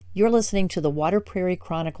You're listening to the Water Prairie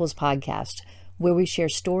Chronicles podcast, where we share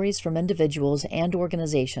stories from individuals and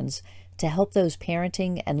organizations to help those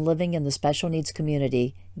parenting and living in the special needs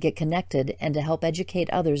community get connected and to help educate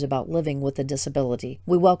others about living with a disability.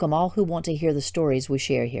 We welcome all who want to hear the stories we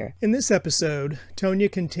share here. In this episode,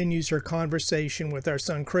 Tonya continues her conversation with our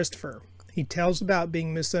son Christopher. He tells about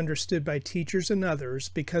being misunderstood by teachers and others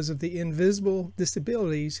because of the invisible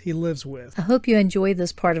disabilities he lives with. I hope you enjoy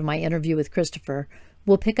this part of my interview with Christopher.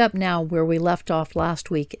 We'll pick up now where we left off last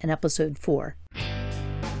week in episode 4.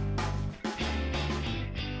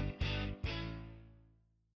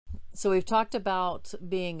 So we've talked about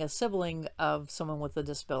being a sibling of someone with a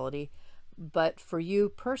disability, but for you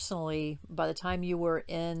personally, by the time you were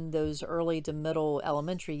in those early to middle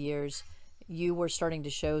elementary years, you were starting to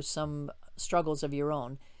show some struggles of your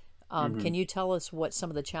own. Can you tell us what some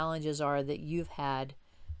of the challenges are that you've had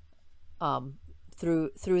through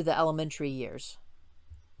the elementary years?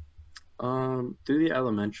 Through the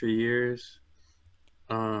elementary years,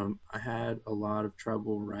 I had a lot of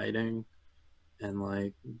trouble writing,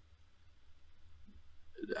 and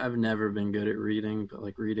I've never been good at reading, but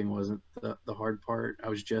reading wasn't the hard part. I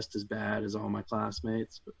was just as bad as all my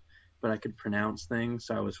classmates, but I could pronounce things,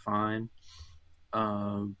 so I was fine.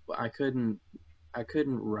 But I couldn't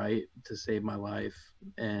write to save my life,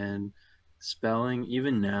 and spelling,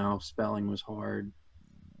 even now, spelling was hard.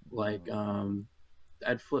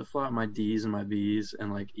 I'd flip-flop my D's and my B's,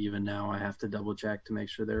 and even now I have to double check to make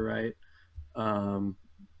sure they're right.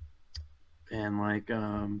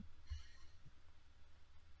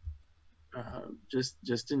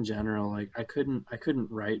 Just in general, I couldn't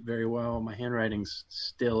write very well. My handwriting's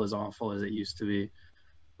still as awful as it used to be,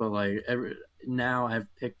 but now I've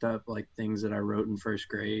picked up things that I wrote in first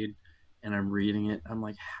grade, and I'm reading it. I'm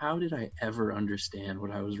like, how did I ever understand what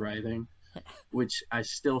I was writing? Which I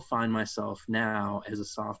still find myself now as a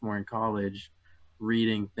sophomore in college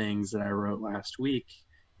reading things that I wrote last week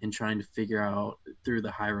and trying to figure out through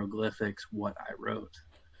the hieroglyphics what I wrote.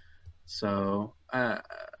 So I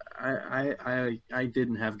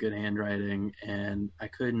didn't have good handwriting, and I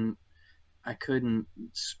couldn't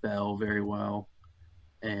spell very well.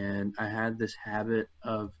 And I had this habit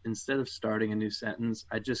of, instead of starting a new sentence,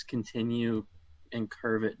 I just continue and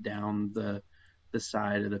curve it down the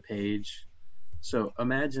side of the page. So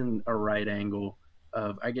imagine a right angle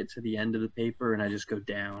of, I get to the end of the paper and I just go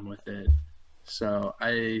down with it. So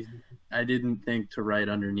I didn't think to write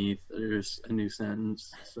underneath there's a new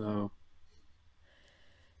sentence. So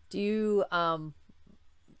do you I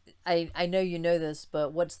know you know this,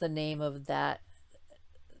 but what's the name of that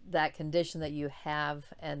condition that you have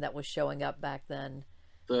and that was showing up back then?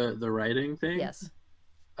 The writing thing? Yes.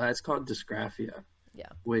 It's called dysgraphia. Yeah.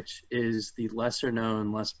 Which is the lesser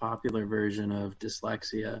known, less popular version of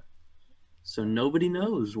dyslexia. So nobody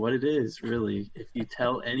knows what it is, really. If you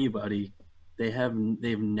tell anybody,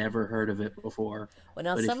 they've never heard of it before. Well,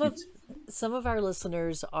 now some of our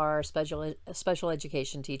listeners are special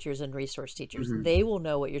education teachers and resource teachers. Mm-hmm. They will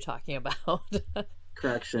know what you're talking about.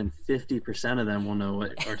 Correction, 50% of them will know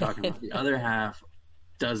what we're talking about. The other half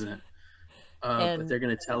doesn't. But they're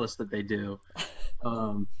going to tell us that they do.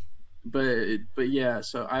 But yeah,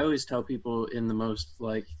 so I always tell people in the most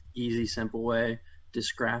easy, simple way,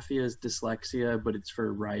 dysgraphia is dyslexia, but it's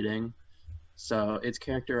for writing. So it's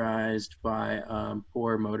characterized by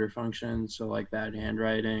poor motor function, so bad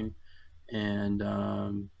handwriting, and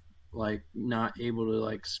not able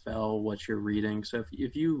to spell what you're reading. So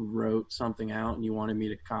if you wrote something out and you wanted me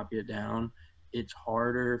to copy it down, it's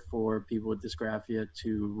harder for people with dysgraphia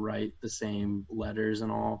to write the same letters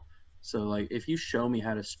and all. So if you show me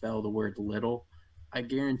how to spell the word little, I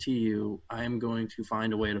guarantee you I'm going to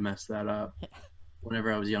find a way to mess that up.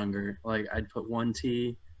 Whenever I was younger, I'd put one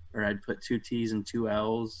T, or I'd put two T's and two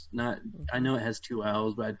L's. I know it has two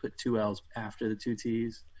L's, but I'd put two L's after the two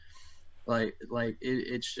T's. It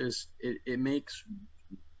makes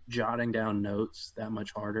jotting down notes that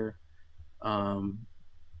much harder.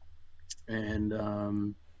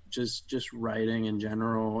 Just writing in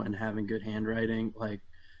general and having good handwriting,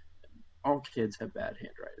 all kids have bad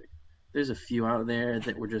handwriting. There's a few out there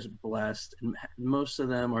that were just blessed, and most of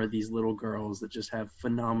them are these little girls that just have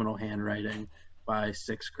phenomenal handwriting by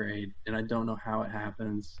 6th grade, and I don't know how it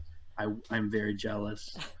happens. I'm very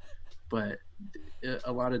jealous, but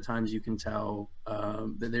a lot of times you can tell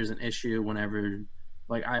that there's an issue whenever,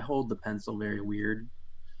 I hold the pencil very weird,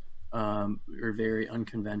 or very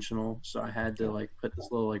unconventional, so I had to put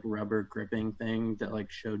this little rubber gripping thing that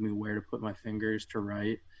showed me where to put my fingers to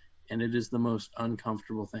write. And it is the most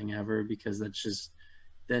uncomfortable thing ever, because that's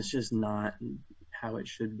just not how it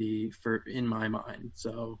should be in my mind.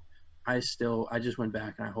 So I just went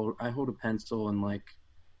back and I hold a pencil in like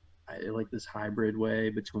I like this hybrid way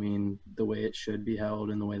between the way it should be held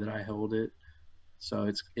and the way that I hold it.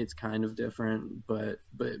 So it's kind of different, but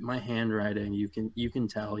my handwriting, you can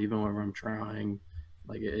tell even whenever I'm trying,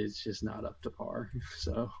 like it's just not up to par.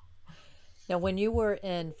 So Now, when you were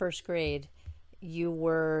in first grade, you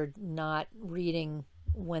were not reading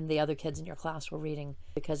when the other kids in your class were reading,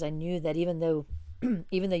 because I knew that even though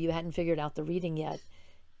you hadn't figured out the reading yet,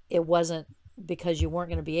 it wasn't because you weren't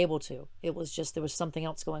going to be able to. It was just there was something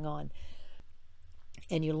else going on,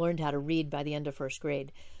 and you learned how to read by the end of first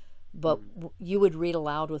grade. But you would read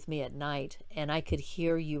aloud with me at night, and I could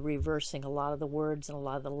hear you reversing a lot of the words and a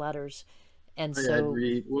lot of the letters. And oh, yeah, I'd so,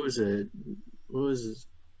 read. What was it? What was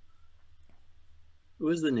what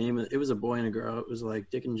was the name of it? Was a boy and a girl. It was like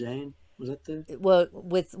Dick and Jane. Was that the? well,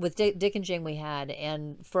 with Dick and Jane we had,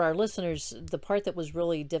 and for our listeners, the part that was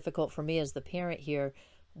really difficult for me as the parent here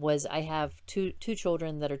was I have two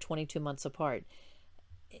children that are 22 months apart.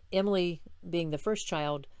 Emily, being the first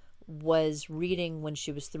child, was reading when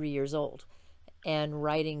she was 3 years old and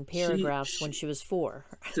writing She, paragraphs when she she was four.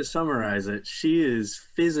 to summarize it, she is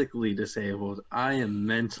physically disabled. I am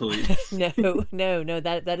mentally. No, no,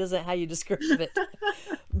 that isn't how you describe it.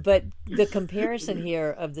 But the comparison here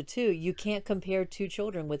of the two, you can't compare two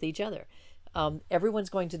children with each other. Everyone's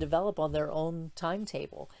going to develop on their own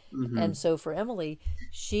timetable. Hmm. And so for Emily,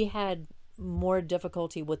 she had more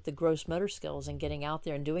difficulty with the gross motor skills and getting out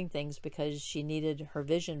there and doing things because she needed her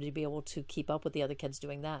vision to be able to keep up with the other kids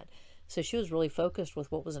doing that. So she was really focused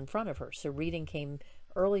with what was in front of her. So reading came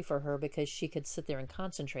early for her because she could sit there and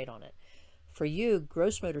concentrate on it. For you,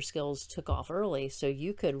 gross motor skills took off early, so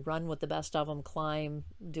you could run with the best of them, climb,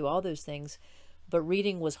 do all those things. But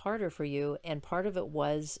reading was harder for you, and part of it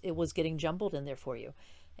was getting jumbled in there for you.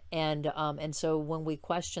 And so when we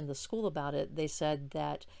questioned the school about it, they said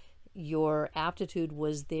that your aptitude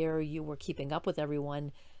was there, you were keeping up with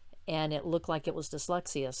everyone, and it looked like it was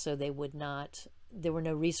dyslexia, so they would not. There were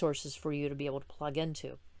no resources for you to be able to plug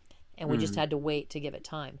into, and we just Mm. had to wait to give it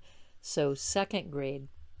time. So second grade,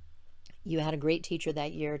 you had a great teacher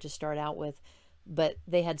that year to start out with, but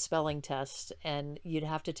they had spelling tests, and you'd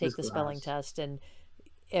have to This take the spelling class. test. And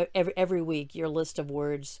every week, your list of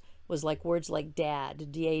words was like words like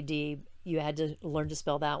dad, D-A-D. You had to learn to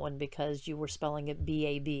spell that one because you were spelling it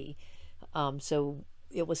B-A-B. So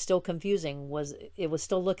it was still confusing. It was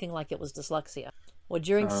still looking like it was dyslexia. Well,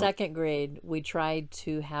 during So second grade, we tried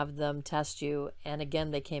to have them test you, and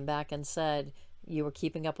again, they came back and said you were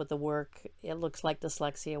keeping up with the work. It looks like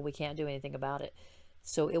dyslexia. We can't do anything about it.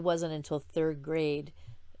 So it wasn't until third grade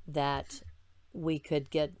that we could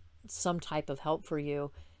get some type of help for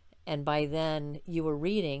you. And by then, you were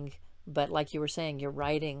reading, but like you were saying, your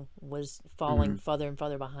writing was falling mhm. further and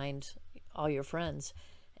further behind all your friends,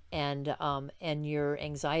 and your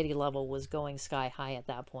anxiety level was going sky high at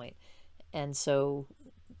that point. And so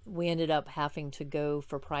we ended up having to go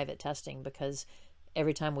for private testing because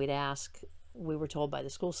every time we'd ask, we were told by the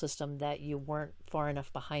school system that you weren't far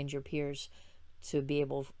enough behind your peers to be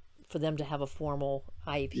able for them to have a formal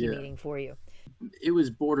IEP Yeah, meeting for you. it was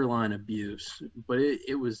borderline abuse, but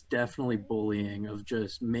it was definitely bullying of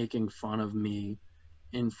just making fun of me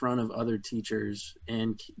in front of other teachers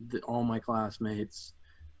and all my classmates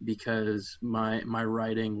because my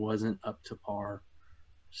writing wasn't up to par.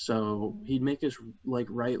 So he'd make us like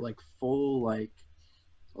write like full like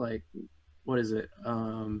what is it?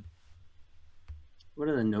 What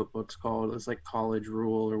are the notebooks called? It's like college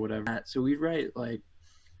rule or whatever. So we'd write like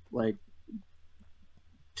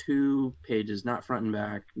 2 pages, not front and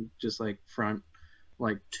back, just like front,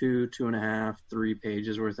 like two and a half, 3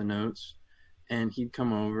 pages worth of notes. And he'd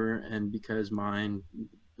come over, and because mine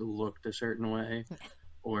looked a certain way,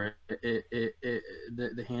 or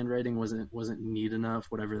the handwriting wasn't neat enough,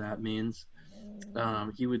 whatever that means,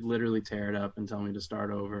 he would literally tear it up and tell me to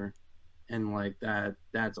start over. And like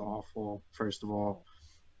that's awful, first of all.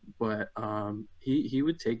 But he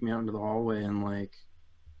would take me out into the hallway and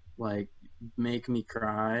like make me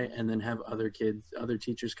cry, and then have other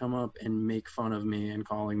teachers come up and make fun of me and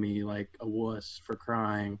calling me like a wuss for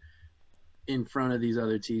crying in front of these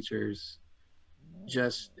other teachers,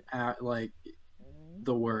 just at like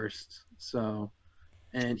the worst. So,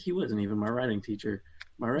 and he wasn't even my writing teacher.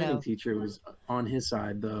 My writing No, teacher was on his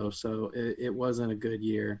side though, so it wasn't a good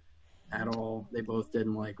year at all. They both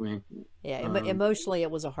didn't like me. yeah, Um, emotionally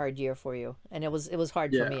it was a hard year for you, and it was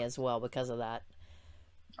hard for yeah, me as well because of that.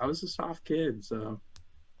 I was a soft kid, so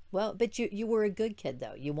Well, but you were a good kid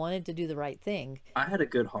though. You wanted to do the right thing. I had a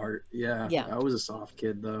good heart. Yeah, Yeah. I was a soft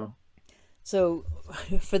kid though. So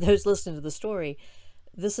for those listening to the story,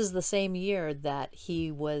 this is the same year that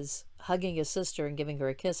he was hugging his sister and giving her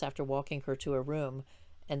a kiss after walking her to a room,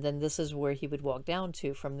 and then this is where he would walk down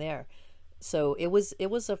to from there. So it was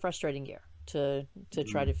a frustrating year to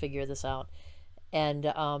try Mhm. to figure this out. And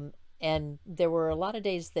there were a lot of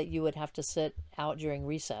days that you would have to sit out during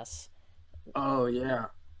recess. Oh yeah.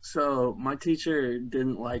 So my teacher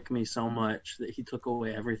didn't like me so much that he took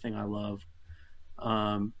away everything I loved.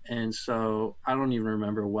 And so I don't even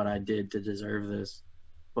remember what I did to deserve this,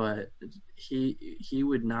 but he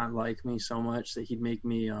would not like me so much that he'd make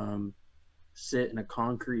me sit in a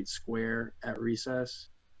concrete square at recess.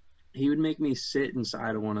 He would make me sit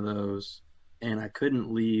inside of one of those, and I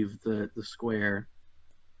couldn't leave the square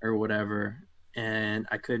or whatever, and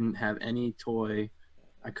I couldn't have any toy.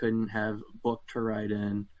 I couldn't have a book to write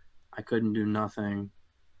in. I couldn't do nothing.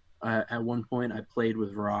 At one point, I played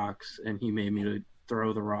with rocks, and he made me to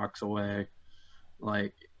throw the rocks away.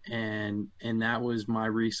 Like, and that was my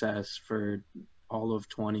recess for all of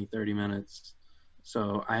 20, 30 minutes.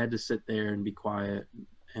 So I had to sit there and be quiet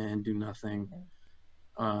and do nothing.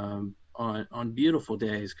 On beautiful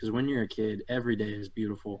days, because when you're a kid, every day is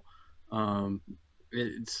beautiful. Um,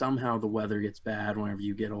 somehow the weather gets bad whenever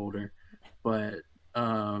you get older, but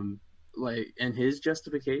um, like, and his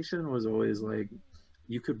justification was always like,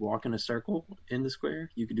 you could walk in a circle in the square,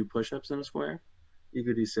 you could do push-ups in a square, you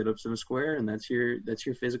could do sit-ups in a square, and that's your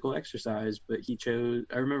physical exercise. But he chose.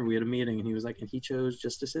 I remember we had a meeting, and he was like, and he chose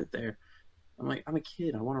just to sit there. I'm like, I'm a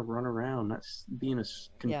kid. I want to run around, not be in a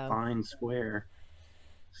Yeah. confined square.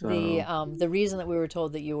 The So, the reason that we were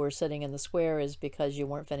told that you were sitting in the square is because you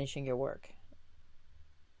weren't finishing your work.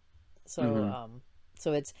 So hmm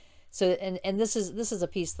so it's so and this is a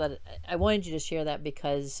piece that I wanted you to share, that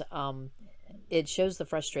because it shows the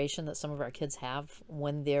frustration that some of our kids have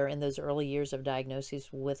when they're in those early years of diagnoses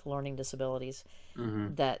with learning disabilities, hmm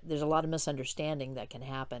that there's a lot of misunderstanding that can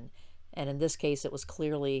happen. And in this case, it was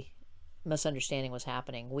clearly misunderstanding was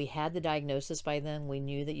happening. We had the diagnosis by then. We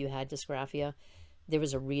knew that you had dysgraphia. There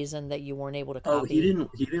was a reason that you weren't able to Oh, he copy. didn't.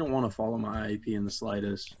 He didn't want to follow my IEP in the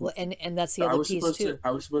slightest. Well, and that's the I other was piece supposed to. too.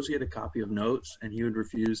 I was supposed to get a copy of notes, and he would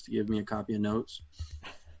refuse to give me a copy of notes.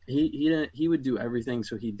 He didn't. He would do everything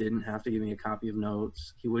so he didn't have to give me a copy of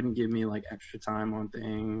notes. He wouldn't give me like extra time on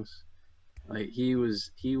things. Like he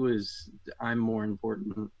was. I'm more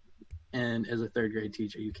important. And as a third grade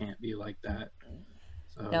teacher, you can't be like that.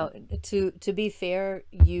 Now, So. to be fair,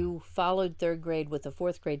 you followed third grade with a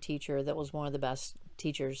fourth grade teacher that was one of the best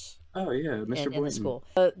teachers Oh yeah, Mr. in the Boynton. school.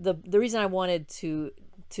 The reason I wanted to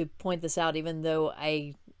point this out, even though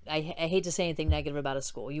I hate to say anything negative about a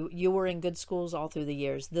school, you were in good schools all through the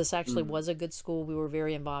years. This actually Mm, was a good school. We were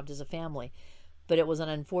very involved as a family, but it was an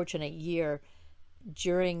unfortunate year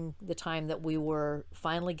during the time that we were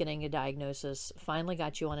finally getting a diagnosis, finally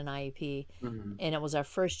got you on an IEP, mm, and it was our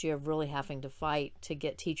first year of really having to fight to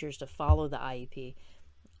get teachers to follow the IEP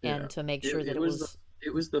yeah. and to make It, sure that it it was the was,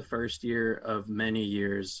 it was the first year of many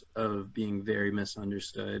years of being very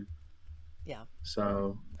misunderstood. yeah,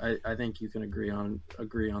 So I think you can agree on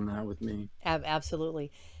that with me.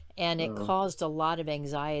 absolutely. And it So. caused a lot of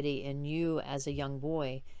anxiety in you as a young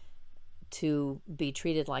boy to be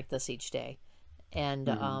treated like this each day.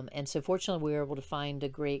 Mhm, And so fortunately we were able to find a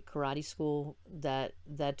great karate school that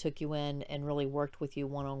took you in and really worked with you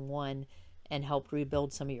one on one and helped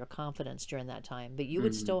rebuild some of your confidence during that time. But you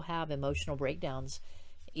would mhm. still have emotional breakdowns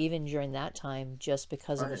even during that time just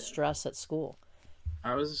because of the I stress at school.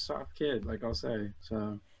 I was a soft kid, like I'll say.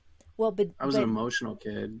 So Well, I was an emotional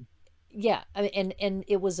kid. yeah, I mean, and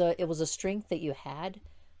it was a strength that you had,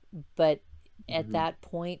 but at hmm that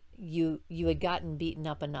point you had gotten beaten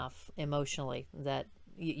up enough emotionally that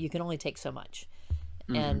you can only take so much.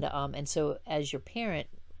 hmm And so as your parent,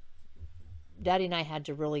 Daddy and I had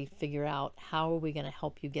to really figure out how are we going to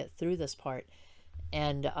help you get through this part.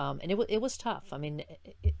 And it was tough. I mean,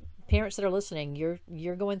 parents that are listening,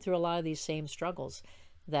 you're going through a lot of these same struggles,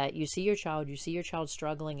 that you see your child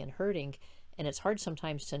struggling and hurting, and it's hard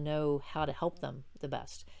sometimes to know how to help them the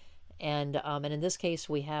best. And in this case,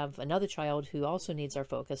 we have another child who also needs our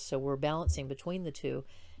focus, so we're balancing between the two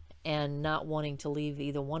and not wanting to leave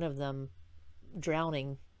either one of them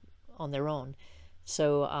drowning on their own.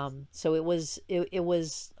 So it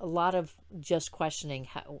was a lot of just questioning,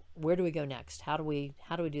 where do we go next? How do we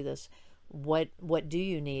do this? What do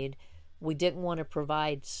you need? We didn't want to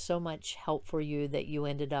provide so much help for you that you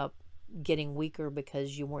ended up getting weaker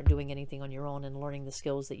because you weren't doing anything on your own and learning the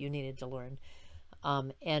skills that you needed to learn.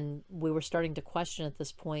 And we were starting to question at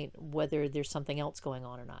this point whether there's something else going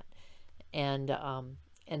on or not.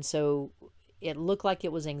 And so it looked like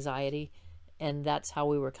it was anxiety, and that's how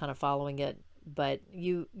we were kind of following it. but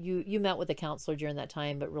you met with a counselor during that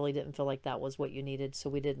time, but really didn't feel like that was what you needed, so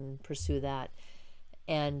we didn't pursue that.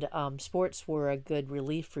 And sports were a good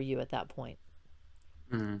relief for you at that point,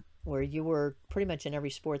 Mhm. where you were pretty much in every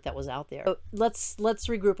sport that was out there. So let's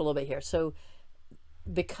regroup a little bit here. So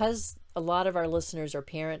because a lot of our listeners are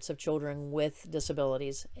parents of children with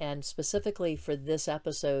disabilities, and specifically for this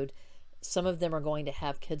episode, some of them are going to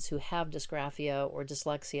have kids who have dysgraphia or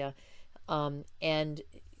dyslexia. And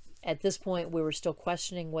at this point, we were still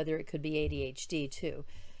questioning whether it could be ADHD too.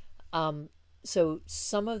 Um, so,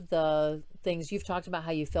 some of the things you've talked about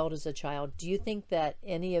how you felt as a child, do you think that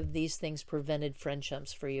any of these things prevented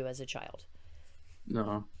friendships for you as a child?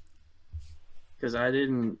 No, because I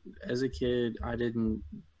didn't, as a kid, I didn't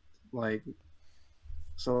like,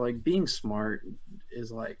 so like being smart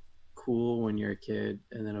is like cool when you're a kid,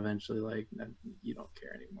 and then eventually like you don't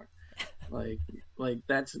care anymore. Like,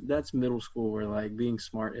 that's middle school where like being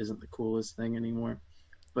smart isn't the coolest thing anymore.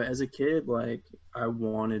 But as a kid, like I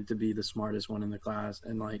wanted to be the smartest one in the class,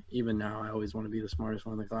 and like even now, I always want to be the smartest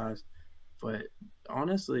one in the class. But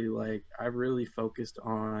honestly, like I really focused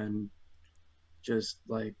on just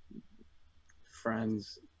like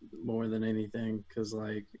friends more than anything, because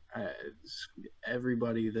like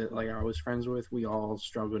everybody that like I was friends with, we all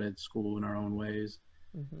struggled at school in our own ways,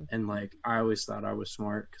 Mm-hmm. and like I always thought I was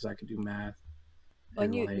smart because I could do math,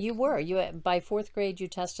 And and you like were you by fourth grade you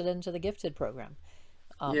tested into the gifted program.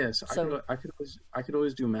 yes, So I could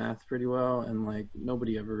always do math pretty well, and like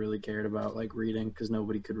nobody ever really cared about like reading because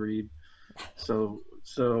nobody could read. So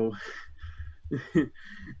so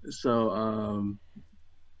so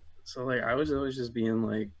like I was always just being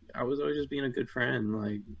a good friend.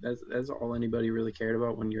 Like that's all anybody really cared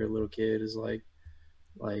about when you're a little kid is like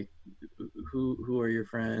who are your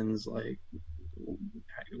friends, like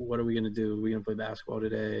what are we gonna do, are we gonna play basketball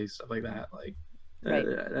today, stuff like that. Like right,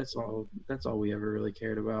 that's all we ever really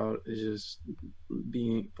cared about is just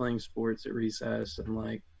being playing sports at recess, and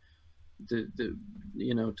like the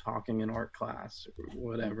talking in art class or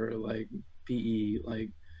whatever, like PE, like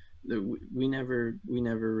we never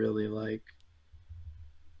really like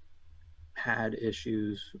had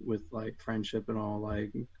issues with like friendship and all,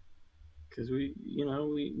 like because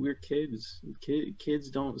we're kids. Kids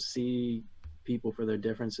don't see people for their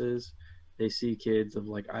differences. They see kids of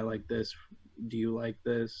like, I like this, do you like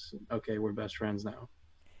this, okay, we're best friends now.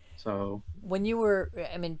 So when you were,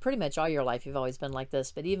 I mean, pretty much all your life you've always been like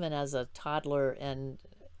this, but even as a toddler and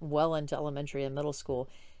well into elementary and middle school,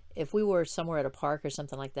 if we were somewhere at a park or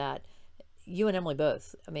something like that, you and Emily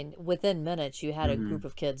both, I mean, within minutes you had a mm-hmm. group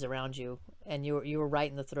of kids around you, and you were right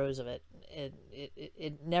in the throes of it.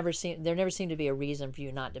 It never seemed there never seemed to be a reason for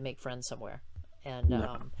you not to make friends somewhere. And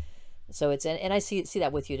No. so it's and I see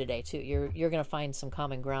that with you today too. You're going to find some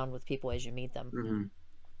common ground with people as you meet them. Mm-hmm.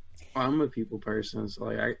 I'm a people person, so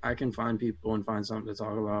like I can find people and find something to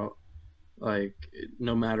talk about, like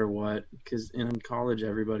no matter what, because in college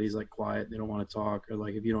everybody's like quiet, they don't want to talk, or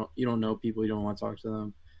like if you don't know people, you don't want to talk to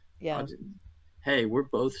them. Yeah. Just, hey, we're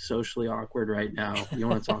both socially awkward right now, you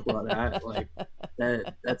want to talk about that, like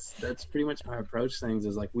that's pretty much how I approach things,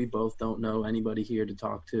 is like we both don't know anybody here to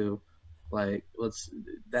talk to, like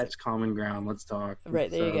that's common ground, let's talk.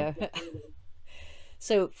 Right, there you So go.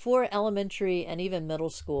 So for elementary and even middle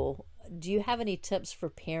school, do you have any tips for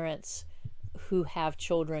parents who have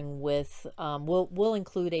children with we'll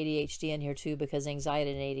include ADHD in here too, because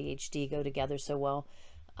anxiety and ADHD go together so well,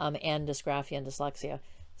 and dysgraphia and dyslexia.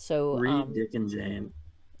 So read Dick and Jane.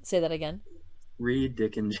 say that again. Read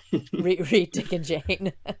Dick and Jane. Read Dick and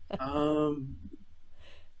Jane. um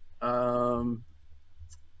um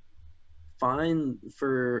Fine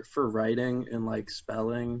for writing and like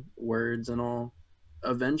spelling words and all,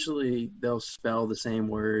 eventually they'll spell the same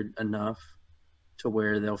word enough to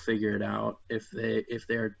where they'll figure it out if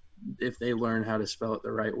they learn how to spell it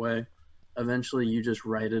the right way. Eventually you just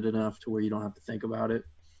write it enough to where you don't have to think about it.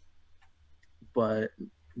 But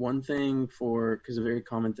one thing, for because a very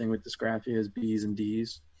common thing with dysgraphia is B's and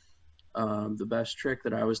D's. The best trick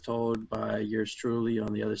that I was told by yours truly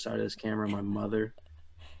on the other side of this camera, my mother,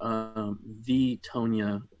 the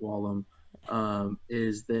Tonya Wallum,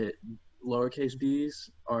 is that lowercase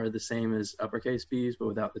b's are the same as uppercase b's, but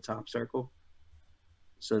without the top circle.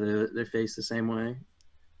 So they're faced the same way.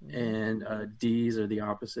 Mm-hmm. And D's are the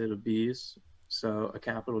opposite of b's. So a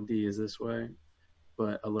capital D is this way,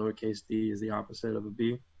 but a lowercase d is the opposite of a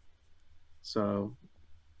b. So,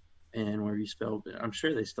 and where you spell, I'm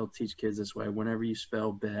sure they still teach kids this way. Whenever you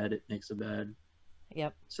spell bed, it makes a bed.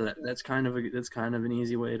 Yep. So that's kind of an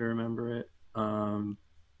easy way to remember it.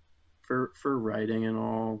 For writing and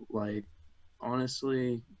all, like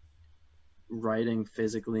honestly, writing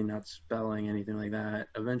physically, not spelling, anything like that.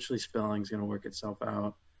 Eventually spelling's going to work itself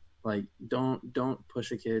out. Like don't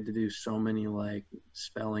push a kid to do so many like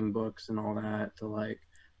spelling books and all that to like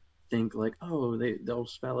think like, oh, they'll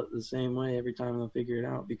spell it the same way every time, they'll figure it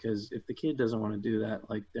out, because if the kid doesn't want to do that,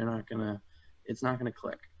 like they're not going to, it's not going to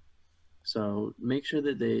click. So make sure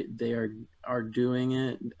that they are doing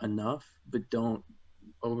it enough, but don't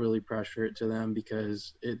overly pressure it to them,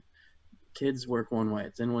 because it kids work one way.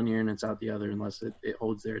 It's in one ear and it's out the other unless it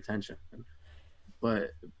holds their attention.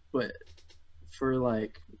 But but for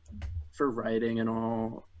like for writing and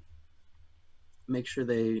all, make sure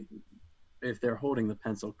they, if they're holding the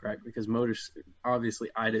pencil correct, because motor, obviously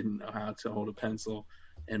I didn't know how to hold a pencil,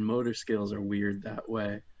 and motor skills are weird that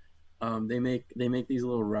way. They make these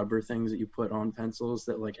little rubber things that you put on pencils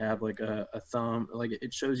that like have like a thumb, like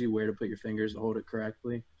it shows you where to put your fingers to hold it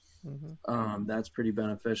correctly. Mm-hmm. That's pretty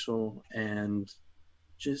beneficial. And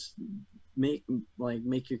just make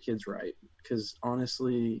your kids right, because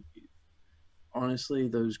honestly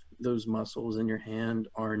those muscles in your hand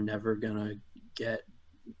are never gonna get,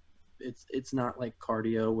 it's not like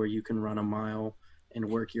cardio where you can run a mile and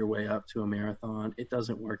work your way up to a marathon. It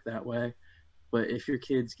doesn't work that way. But if your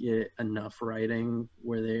kids get enough writing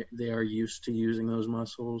where they are used to using those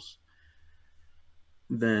muscles,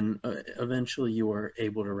 then eventually you are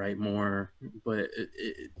able to write more. But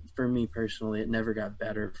for me personally, it never got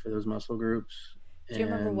better for those muscle groups, Do you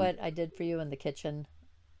remember and what I did for you in the kitchen?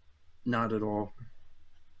 not at all.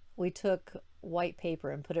 We took white paper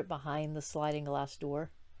and put it behind the sliding glass door,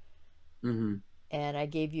 Hmm. and I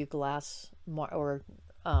gave you or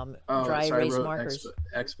Oh, dry so I erase wrote markers.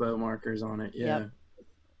 expo markers on it. Yep. Yeah.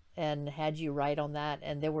 And had you write on that.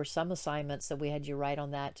 And there were some assignments that we had you write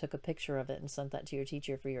on that, took a picture of it, and sent that to your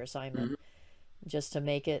teacher for your assignment, Hmm. just to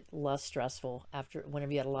make it less stressful after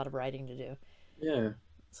whenever you had a lot of writing to do. Yeah.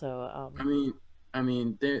 So, I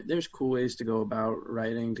mean, there's cool ways to go about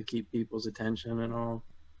writing to keep people's attention and all,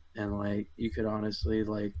 and like you could honestly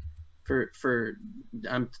like, for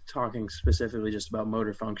I'm talking specifically just about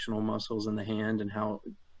motor functional muscles in the hand and how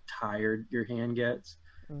tired your hand gets.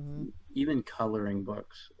 mm-hmm. Even coloring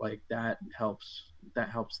books like that helps. That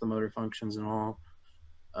helps the motor functions and all.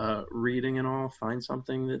 Reading and all. Find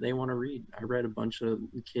something that they want to read. I read a bunch of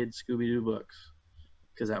kids Scooby Doo books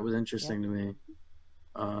because that was Yep. interesting to me.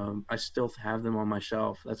 I still have them on my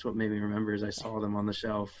shelf. That's what made me remember is I saw them on the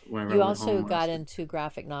shelf whenever I You went also home got last week. into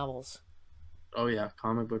graphic novels. Oh yeah,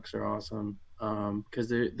 comic books are awesome. Because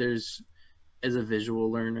there's, as a visual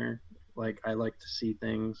learner, like I like to see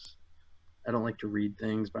things. I don't like to read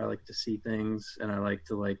things, but I like to see things, and I like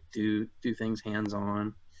to like do things hands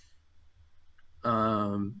on.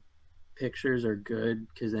 Um, Pictures are good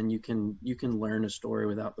because then you can learn a story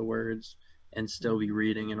without the words and still be Mm-hmm.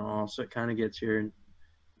 reading and all. So it kind of gets your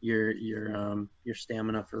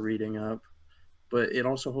stamina for reading up, but it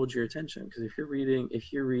also holds your attention, because if you're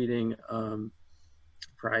reading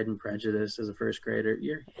Pride and Prejudice as a first grader,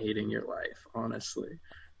 you're hating your life, honestly.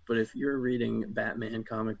 But if you're reading Batman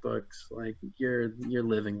comic books, like you're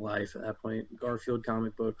living life at that point. Garfield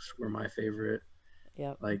comic books were my favorite.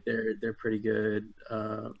 Yep. Like they're pretty good.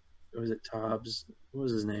 Was it Tobbs? What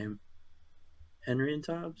was his name? Henry and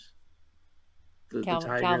Tobbs? The tiger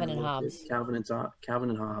and Calvin the and little kid. Hobbes. Calvin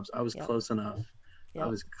and Hobbes. I was Yep. close enough. I Yep.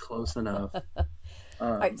 was close enough.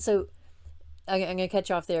 All right. Um, So I'm going to catch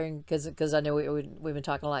you off there because I know we've been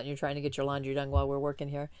talking a lot, and you're trying to get your laundry done while we're working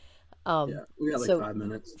here. yeah, we got like So 5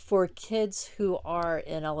 minutes. for kids who are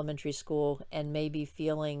in elementary school and maybe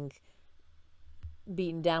feeling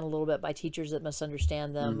beaten down a little bit by teachers that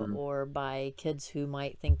misunderstand them, Hmm. or by kids who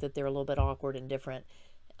might think that they're a little bit awkward and different,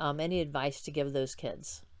 any advice to give those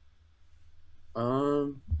kids?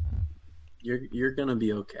 Um, you're gonna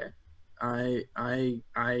be okay.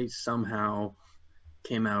 I somehow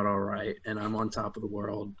came out all right, and I'm on top of the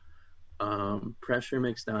world. Pressure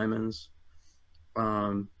makes diamonds.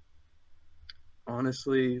 Um,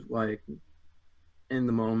 Honestly, like in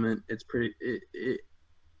the moment, it's pretty.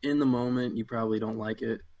 In the moment, you probably don't like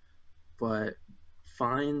it, but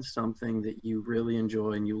find something that you really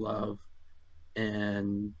enjoy and you love,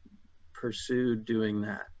 and pursue doing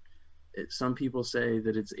that. Some people say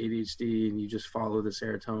that it's ADHD and you just follow the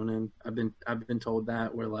serotonin. I've been told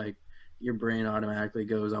that, where like your brain automatically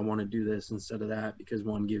goes, I want to do this instead of that, because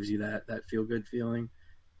one gives you that feel good feeling.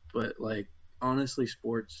 But like honestly,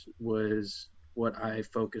 sports was what I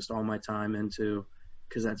focused all my time into,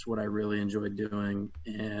 because that's what I really enjoyed doing.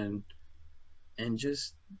 And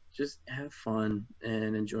just have fun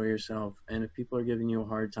and enjoy yourself. And if people are giving you a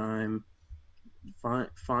hard time, find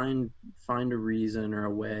find find a reason or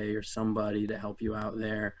a way or somebody to help you out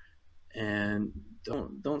there, and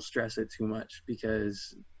don't stress it too much,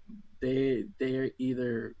 because they are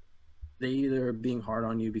either they either are being hard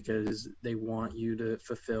on you because they want you to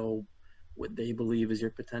fulfill what they believe is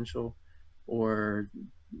your potential, or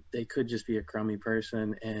they could just be a crummy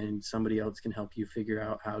person and somebody else can help you figure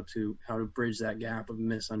out how to bridge that gap of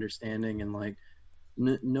misunderstanding. And like,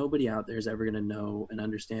 nobody out there is ever going to know and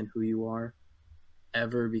understand who you are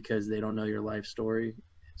ever, because they don't know your life story.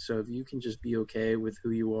 So if you can just be okay with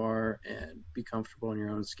who you are and be comfortable in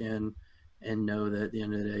your own skin and know that at the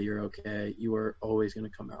end of the day you're okay, you are always going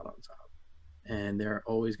to come out on top. And there are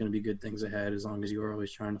always going to be good things ahead, as long as you are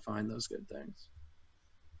always trying to find those good things.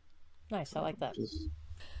 Nice. I So like that. just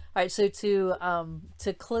All right, so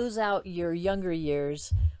to close out your younger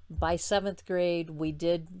years, by seventh grade, we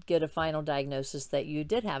did get a final diagnosis that you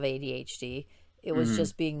did have ADHD. It was mm-hmm.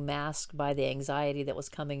 just being masked by the anxiety that was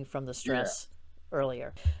coming from the Yeah. stress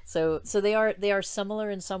earlier. So they are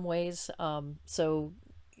similar in some ways. So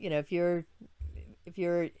if you're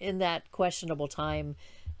in that questionable time,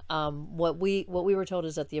 what we were told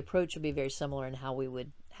is that the approach would be very similar in how we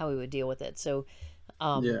would deal with it.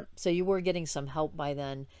 Yeah. So you were getting some help by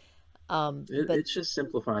then. But It's just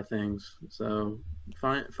simplify things. So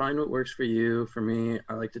find what works for you. For me,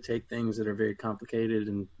 I like to take things that are very complicated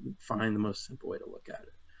and find the most simple way to look at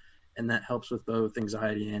it. And that helps with both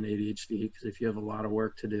anxiety and ADHD, because if you have a lot of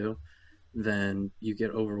work to do, then you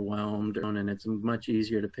get overwhelmed, and it's much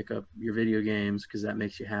easier to pick up your video games because that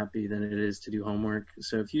makes you happy than it is to do homework.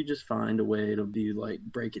 So if you just find a way to be like,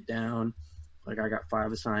 break it down, like I got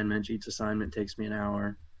 5 assignments, each assignment takes me an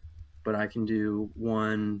hour, but I can do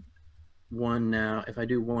one now. If I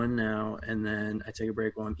do one now and then I take a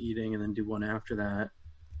break while I'm eating and then do one after that,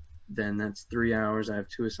 then that's 3 hours. I have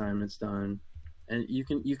 2 assignments done. And you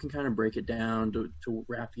can kind of break it down to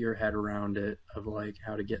wrap your head around it, of like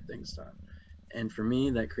how to get things done. And for me,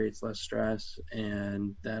 that creates less stress,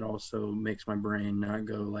 and that also makes my brain not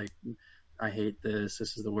go like, I hate this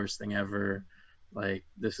is the worst thing ever, like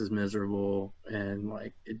this is miserable. And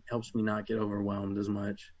like, it helps me not get overwhelmed as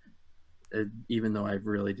much, even though I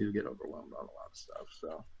really do get overwhelmed on a lot of stuff.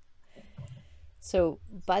 So So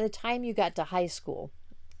by the time you got to high school,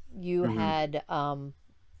 you mm-hmm. had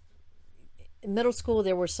in middle school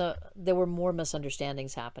there were more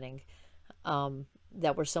misunderstandings happening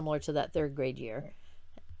that were similar to that third grade year,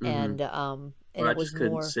 Mm-hmm. and Well, I it was just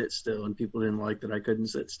couldn't more. sit still, and people didn't like that I couldn't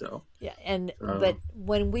sit still. Yeah, and but So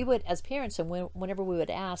when we would, as parents, and whenever we would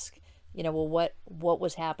ask, well, what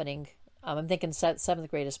was happening, I'm thinking seventh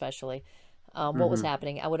grade especially, what was mm-hmm.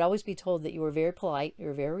 happening, I would always be told that you were very polite, you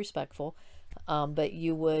were very respectful, but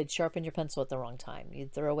you would sharpen your pencil at the wrong time,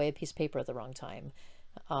 you'd throw away a piece of paper at the wrong time.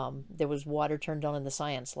 There was water turned on in the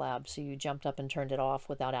science lab, so you jumped up and turned it off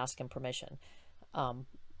without asking permission.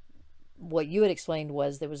 What you had explained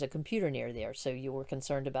was there was a computer near there, so you were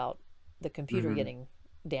concerned about the computer Mm-hmm. getting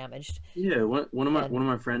damaged. Yeah, one of my And one of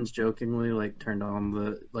my friends jokingly like turned on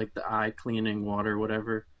the eye cleaning water,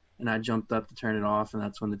 whatever, and I jumped up to turn it off, and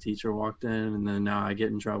that's when the teacher walked in, and then now I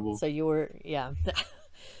get in trouble. so you were, yeah.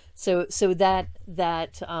 So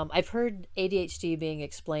I've heard ADHD being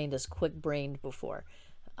explained as quick brained before,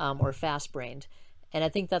 or fast brained, and I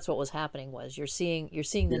think that's what was happening was you're seeing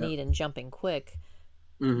the Yeah. need and jumping quick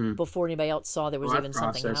Mm-hmm. before anybody else saw there Well, was I even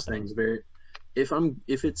something process happening. things very.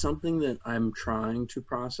 If it's something that I'm trying to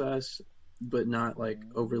process, but not like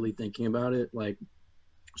overly thinking about it, like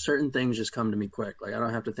certain things just come to me quick. Like I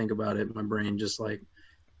don't have to think about it. My brain just like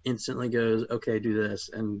instantly goes, okay, do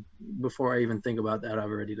this. And before I even think about that,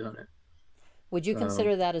 I've already done it. Would you So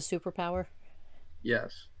consider that a superpower?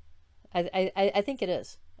 yes, I think it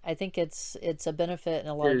is. I think it's a benefit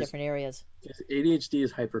in a lot of because different areas. ADHD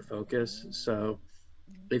is hyper focus. So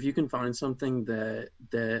if you can find something that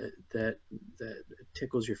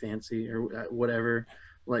tickles your fancy, or whatever,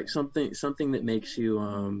 like something that makes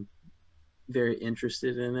you very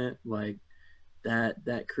interested in it, like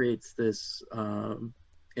that creates this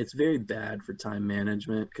it's very bad for time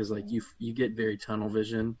management, because like you get very tunnel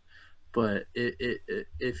vision. But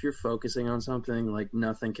if you're focusing on something, like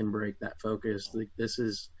nothing can break that focus. Like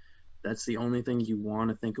that's the only thing you want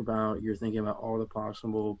to think about. You're thinking about all the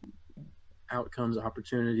possible outcomes,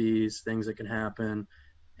 opportunities, things that can happen.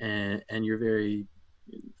 And you're very,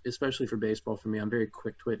 especially for baseball, for me, I'm very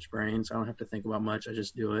quick twitch brain, so I don't have to think about much, I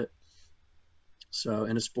just do it. So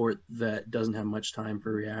in a sport that doesn't have much time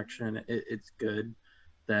for reaction, it's good.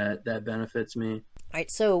 That benefits me. All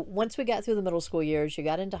right. So once we got through the middle school years, you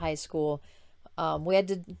got into high school. We had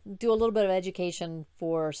to do a little bit of education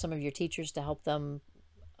for some of your teachers to help them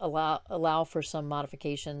allow for some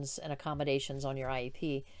modifications and accommodations on your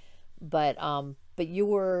IEP. But you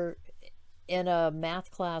were in a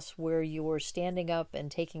math class where you were standing up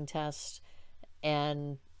and taking tests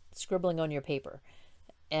and scribbling on your paper.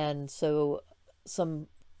 And so some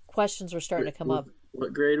questions were starting to come up.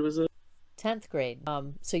 What grade was it? 10th grade.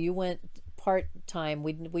 So you went part time.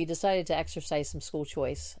 We decided to exercise some school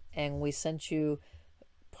choice, and we sent you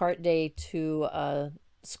part day to a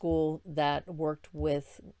school that worked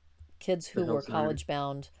with kids The who Hill were Center. college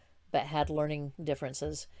bound but had learning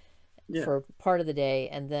differences Yeah. for part of the day,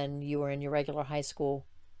 and then you were in your regular high school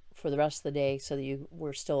for the rest of the day so that you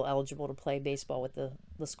were still eligible to play baseball with the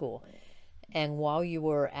school. And while you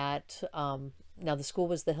were at, now the school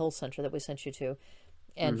was the Hill Center that we sent you to,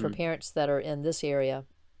 and for Mm-hmm. parents that are in this area,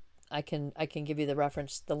 I can give you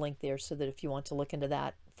the link there, so that if you want to look into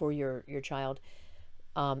that for your child,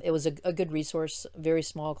 it was a good resource. Very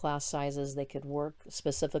small class sizes. They could work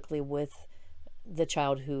specifically with the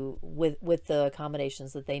child who with the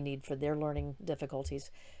accommodations that they need for their learning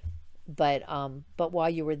difficulties. But while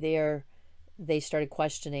you were there, they started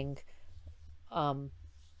questioning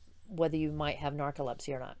whether you might have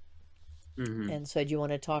narcolepsy or not. Mm-hmm. And so, do you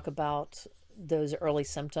want to talk about those early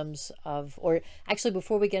symptoms of, or actually,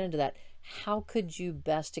 before we get into that, how could you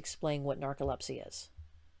best explain what narcolepsy is?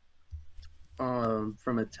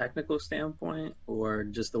 From a technical standpoint, or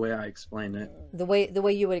just the way I explain it. The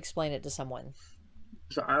way you would explain it to someone.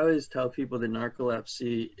 So I always tell people that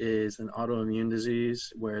narcolepsy is an autoimmune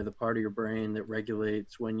disease where the part of your brain that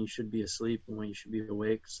regulates when you should be asleep and when you should be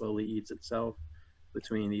awake slowly eats itself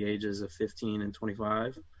between the ages of 15 and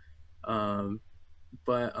 25. Um,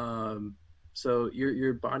 but so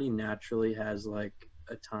your body naturally has like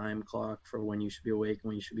a time clock for when you should be awake and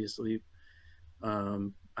when you should be asleep.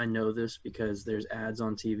 I know this because there's ads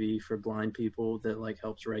on TV for blind people that like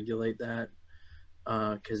helps regulate that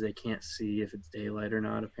because they can't see if it's daylight or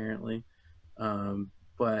not apparently.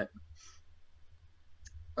 But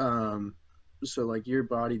um, so like your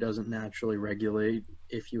body doesn't naturally regulate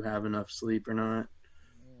if you have enough sleep or not,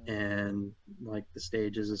 and like the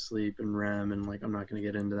stages of sleep and REM, and like I'm not going to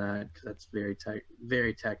get into that because that's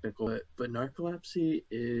very technical. But narcolepsy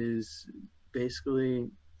is basically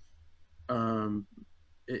um,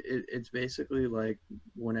 it's basically like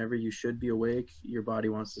whenever you should be awake, your body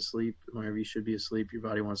wants to sleep. Whenever you should be asleep, your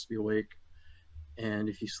body wants to be awake. And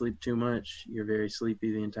if you sleep too much, you're very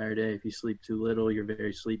sleepy the entire day. If you sleep too little, you're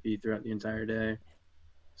very sleepy throughout the entire day.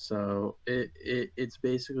 So it's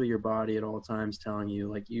basically your body at all times telling you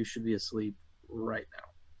like you should be asleep right now.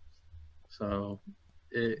 So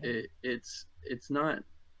it's not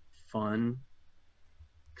fun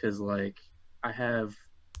because like I have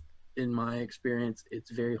in my experience,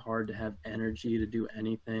 it's very hard to have energy to do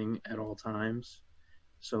anything at all times.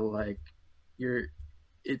 So like you're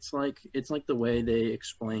it's like the way they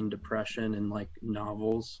explain depression in like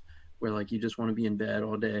novels where like you just want to be in bed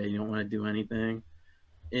all day, you don't want to do anything.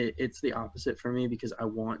 It's the opposite for me because I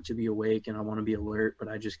want to be awake and I want to be alert, but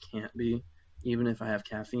I just can't be. Even if I have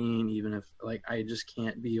caffeine, even if like I just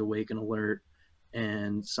can't be awake and alert.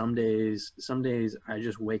 And some days I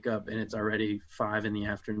just wake up and it's already 5 in the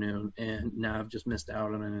afternoon, and now I've just missed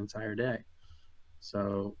out on an entire day.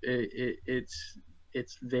 So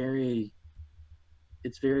it's very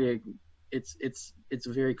it's very it's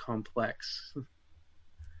a very complex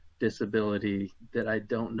disability that I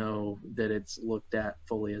don't know that it's looked at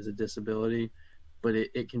fully as a disability, but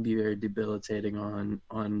it can be very debilitating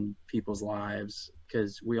on people's lives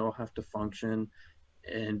because we all have to function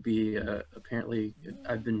and be apparently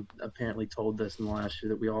I've been apparently told this in the last year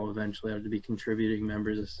that we all eventually have to be contributing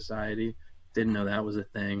members of society. Didn't know that was a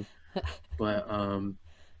thing, but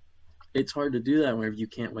it's hard to do that whenever you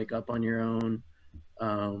can't wake up on your own,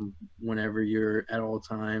 whenever you're at all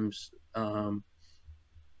times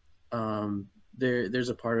there's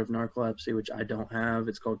a part of narcolepsy which I don't have.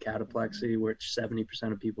 It's called cataplexy, which 70%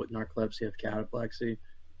 of people with narcolepsy have cataplexy.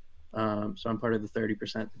 So I'm part of the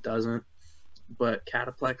 30% that doesn't. But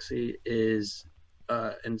cataplexy is,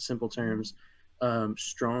 in simple terms,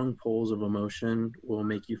 strong pulls of emotion will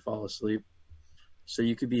make you fall asleep. So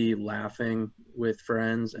you could be laughing with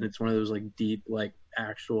friends, and it's one of those like deep, like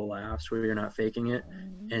actual laughs where you're not faking it,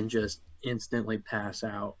 and just instantly pass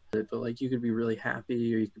out. But like you could be really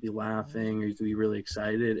happy, or you could be laughing, or you could be really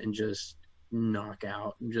excited, and just knock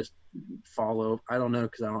out and just fall over. I don't know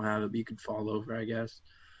because I don't have it, but you could fall over, I guess.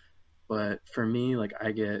 But for me, like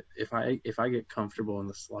I get if I get comfortable in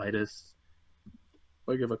the slightest,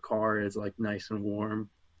 like if a car is like nice and warm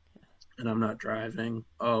and I'm not driving,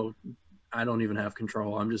 oh, I don't even have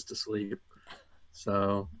control. I'm just asleep.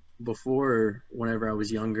 So before, whenever I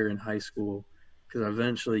was younger in high school, because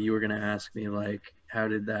eventually you were going to ask me, like, how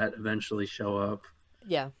did that eventually show up?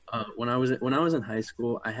 Yeah. When I was in high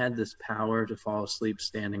school, I had this power to fall asleep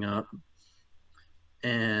standing up,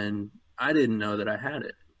 and I didn't know that I had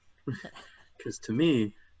it because to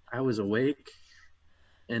me, I was awake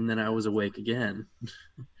and then I was awake again,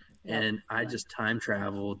 Yep. and I just time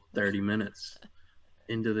traveled 30 minutes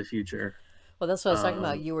into the future. Well, that's what I was talking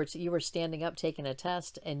about. Um, You were standing up taking a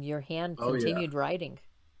test, and your hand oh yeah, continued writing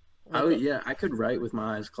oh with it. yeah, I could write with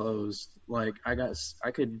my eyes closed. Like I got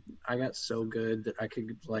so good that I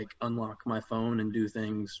could like unlock my phone and do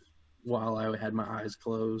things while I had my eyes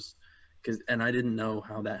closed. And I didn't know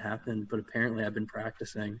how that happened, but apparently I've been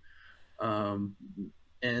practicing. Um,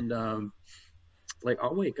 and like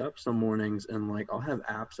I'll wake up some mornings and like I'll have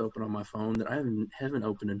apps open on my phone that I haven't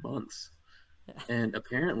opened in months. And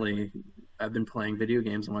apparently I've been playing video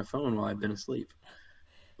games on my phone while I've been asleep.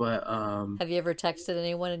 But Have you ever texted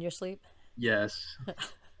anyone in your sleep? yes,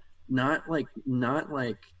 not like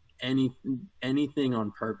any anything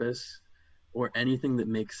on purpose or anything that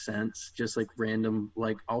makes sense, just like random,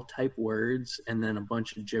 like I'll type words and then a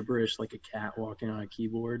bunch of gibberish like a cat walking on a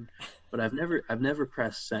keyboard, but I've never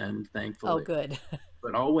pressed send, Oh, thankfully. good.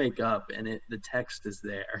 But I'll wake up and the text is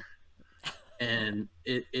there, and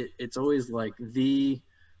it's always like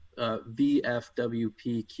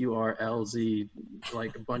VFWPQRLZ,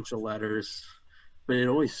 like a bunch of letters, but it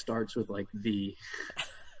always starts with like V.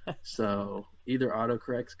 So either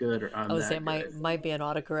autocorrect's good or I I'm would say it that might good. might be an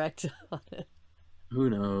autocorrect on it. Who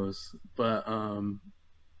knows?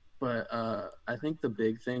 I think the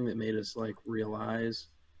big thing that made us like realize,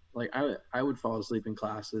 like I would fall asleep in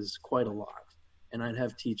classes quite a lot, and I'd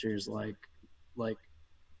have teachers like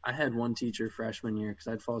I had one teacher freshman year because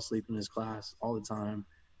I'd fall asleep in his class all the time.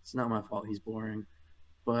 It's not my fault. He's boring,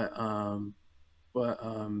 but but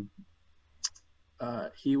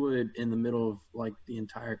he would in the middle of like the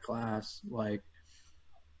entire class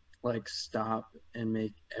like stop and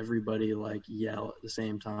make everybody like yell at the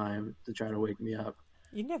same time to try to wake me up,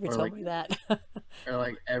 You never or told like me that.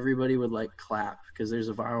 everybody would like clap because there's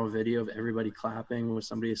a viral video of everybody clapping with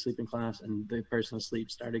somebody asleep in class and the person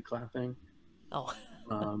asleep started clapping. Oh,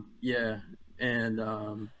 Yeah, and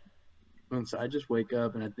and so I just wake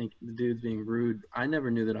up and I think the dude's being rude. I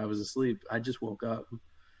never knew that I was asleep. I just woke up.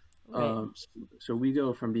 right. So we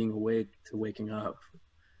go from being awake to waking up.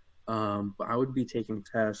 But I would be taking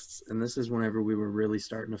tests, and this is whenever we were really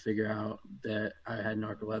starting to figure out that I had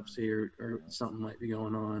narcolepsy or something might be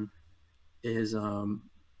going on. Is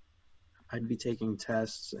I'd be taking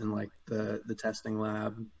tests in like the testing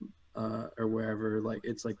lab or wherever, like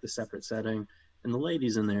it's like the separate setting, and the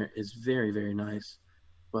ladies in there is very very nice.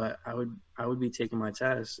 But I would be taking my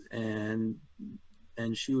tests, and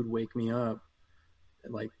she would wake me up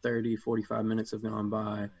at like 30 45 minutes have gone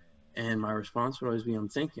by, and my response would always be I'm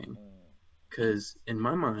thinking, because in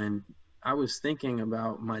my mind I was thinking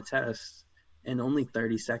about my test and only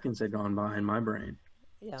 30 seconds had gone by in my brain.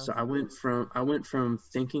 Yeah. So I went from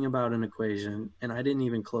thinking about an equation, and I didn't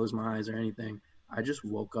even close my eyes or anything. I just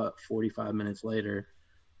woke up 45 minutes later,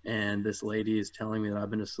 and this lady is telling me that I've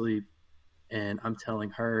been asleep, and I'm telling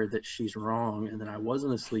her that she's wrong and that I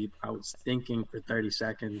wasn't asleep. I was thinking for 30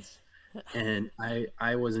 seconds, and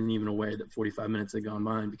I wasn't even aware that 45 minutes had gone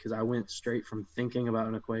by because I went straight from thinking about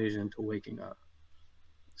an equation to waking up.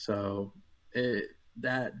 So it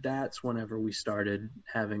that's whenever we started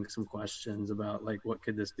having some questions about like what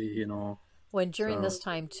could this be and all. When during So this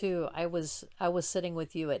time too, I was sitting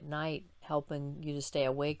with you at night helping you to stay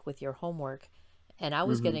awake with your homework, and I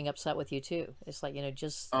was mhm. getting upset with you too. It's like,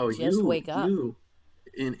 just Oh, just you wake up. you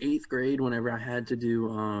in eighth grade, whenever I had to do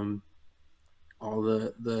all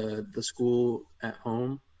the school at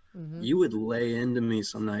home, Hmm. you would lay into me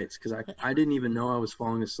some nights because I didn't even know I was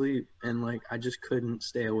falling asleep, and like I just couldn't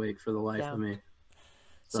stay awake for the life Yeah. of me.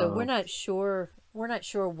 So we're So not sure we're not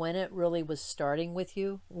sure when it really was starting with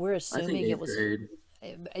you. We're I think assuming it eighth was grade.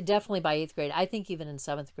 definitely by eighth grade. I think even in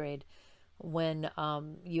seventh grade, when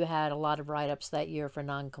you had a lot of write-ups that year for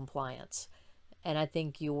non-compliance, and I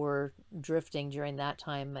think you were drifting during that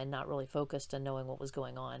time and not really focused and knowing what was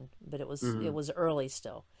going on. But it Hmm. was early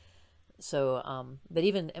still. So, but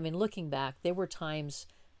even, I mean, looking back, there were times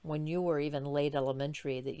when you were even late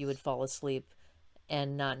elementary that you would fall asleep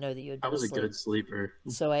and not know that you had I been was a asleep. good sleeper.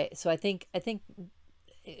 So I think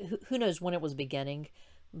who knows when it was beginning,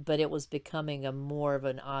 but it was becoming a more of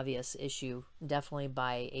an obvious issue, definitely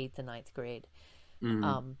by eighth and ninth grade.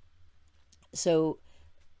 Hmm. So,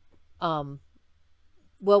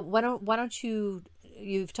 well, why don't you?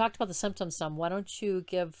 You've talked about the symptoms some. Why don't you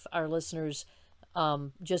give our listeners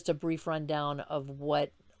just a brief rundown of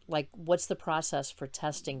what's the process for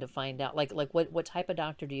testing to find out, like what type of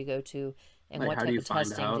doctor do you go to, and Like what how do type you of find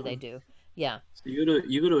testing do out? they do? Yeah. So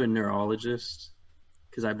you go to a neurologist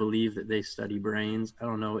because I believe that they study brains. I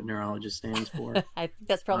don't know what neurologist stands for. I think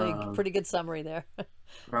that's probably a Um, pretty good summary there.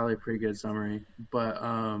 Probably a pretty good summary. But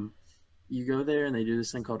you go there and they do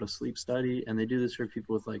this thing called a sleep study, and they do this for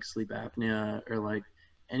people with like sleep apnea or like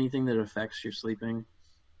anything that affects your sleeping.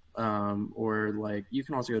 Or like you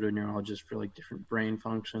can also go to a neurologist for like different brain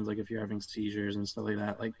functions, like if you're having seizures and stuff like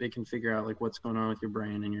that. Like they can figure out like what's going on with your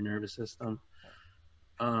brain and your nervous system.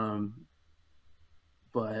 Um,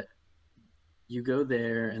 but you go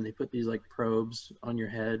there and they put these like probes on your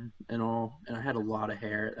head and all, and I had a lot of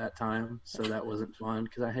hair at that time, so that wasn't fun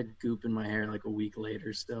because I had goop in my hair like a week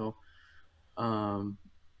later still. um,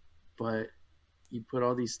 but you put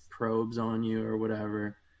all these probes on you or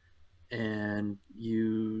whatever, and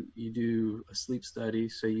you do a sleep study.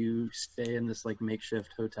 So you stay in this like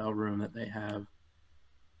makeshift hotel room that they have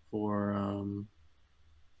for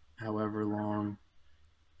however long,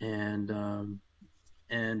 and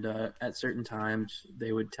at certain times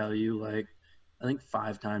they would tell you like, I think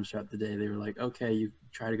 5 times throughout the day they were like, okay, you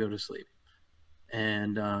try to go to sleep.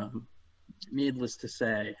 And needless to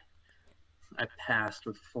say, I passed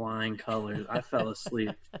with flying colors. I fell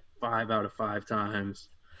asleep 5 out of 5 times.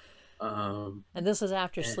 Um, And this is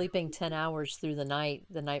after and sleeping 10 hours through the night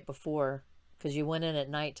before, because you went in at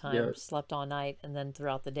yeah, nighttime, slept all night, and then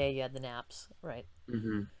throughout the day you had the naps, right?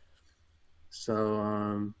 hmm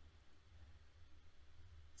so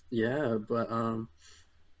yeah, but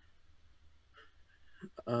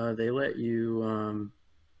they let you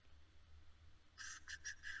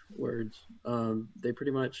words. They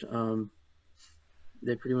pretty much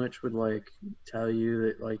would like tell you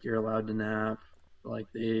that like you're allowed to nap. Like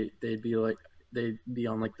they'd be on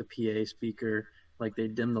like the PA speaker. Like they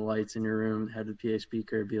dim the lights in your room, had the PA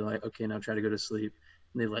speaker, be like, okay, now try to go to sleep.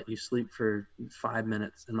 And they let you sleep for 5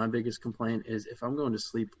 minutes. And my biggest complaint is, if I'm going to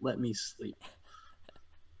sleep, let me sleep.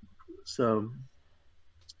 So,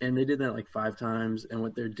 and they did that like 5 times. And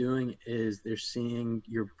what they're doing is they're seeing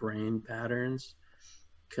your brain patterns,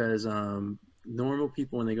 because normal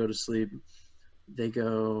people when they go to sleep, they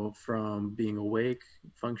go from being awake,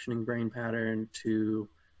 functioning brain pattern to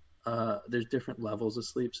there's different levels of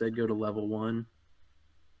sleep. So they'd go to level one,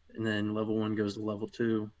 and then level one goes to level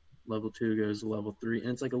two goes to level three, and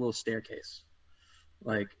it's like a little staircase.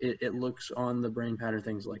 Like it looks on the brain pattern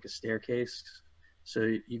things like a staircase.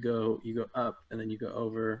 So you go up, and then you go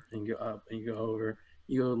over, and you go up, and you go over.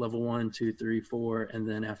 You go level one, two, three, four, and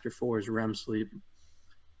then after four is REM sleep,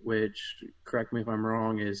 which, correct me if I'm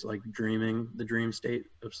wrong, is like dreaming, the dream state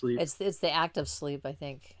of sleep. It's the active sleep, I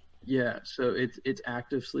think. Yeah, so it's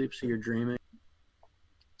active sleep, so you're dreaming.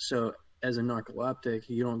 So as a narcoleptic,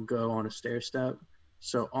 you don't go on a stair step.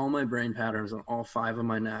 So all my brain patterns on all 5 of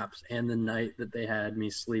my naps and the night that they had me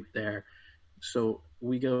sleep there. So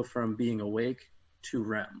we go from being awake to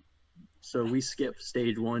REM. So we skip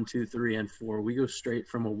stage one, two, three, and four. We go straight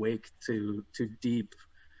from awake to deep,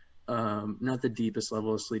 not the deepest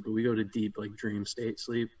level of sleep, but we go to deep like dream state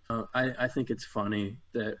sleep. I think it's funny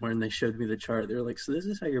that when they showed me the chart, they were like, so this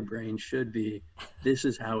is how your brain should be. This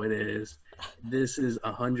is how it is. This is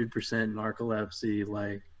 100% narcolepsy.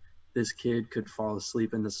 Like, this kid could fall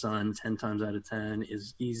asleep in the sun 10 times out of 10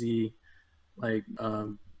 is easy. Like,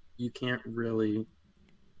 you can't really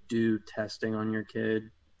do testing on your kid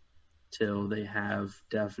till they have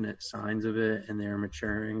definite signs of it and they're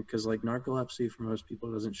maturing, because like narcolepsy for most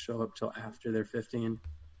people doesn't show up till after they're 15.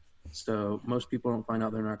 So most people don't find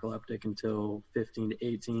out they're narcoleptic until 15 to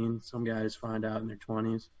 18. Some guys find out in their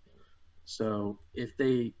 20s. So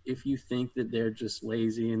if you think that they're just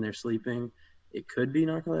lazy and they're sleeping, it could be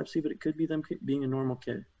narcolepsy, but it could be them being a normal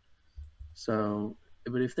kid. So,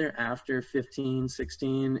 but if they're after 15,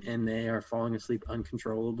 16, and they are falling asleep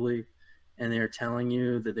uncontrollably, and they're telling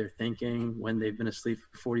you that they're thinking when they've been asleep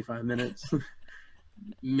for 45 minutes,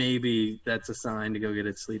 maybe that's a sign to go get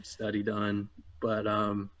a sleep study done. But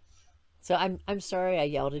So I'm sorry I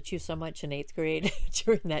yelled at you so much in eighth grade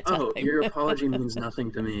during that oh, time. your apology means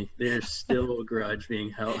nothing to me. There's still a grudge being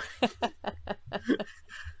held.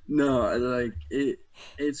 No, like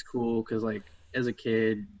it's cool because like as a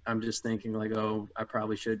kid, I'm just thinking like, oh, I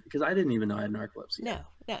probably should, because I didn't even know I had narcolepsy No, yet.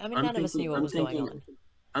 no, I mean I'm none of us thinking, knew what I'm was going thinking, on.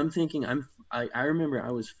 I'm thinking, I remember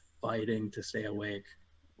I was fighting to stay awake.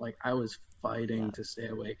 Like I was Yeah. fighting to stay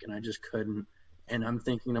awake and I just couldn't. And I'm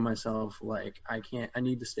thinking to myself, like, I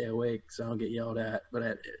need to stay awake so I don't get yelled at.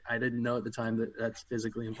 But I didn't know at the time that that's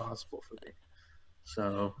physically impossible for me.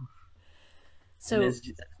 So, and So as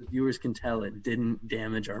the viewers can tell, it didn't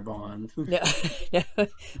damage our bond. no, no,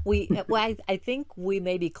 well, I think we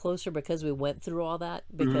may be closer because we went through all that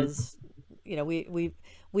Hmm. because, you know,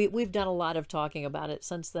 we've done a lot of talking about it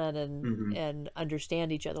since then, Hmm. and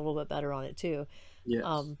understand each other a little bit better on it too. Yes.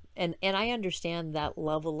 And I understand that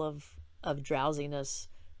level of drowsiness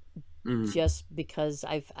Hmm. just because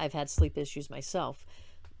I've had sleep issues myself,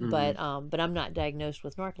 Hmm. but I'm not diagnosed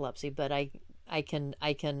with narcolepsy. But I can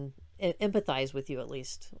empathize with you, at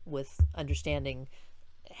least with understanding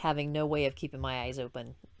having no way of keeping my eyes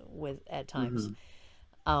open with at times. Hmm.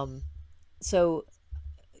 Um, so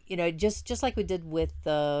just like we did with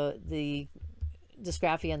the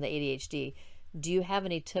dysgraphia and the ADHD, do you have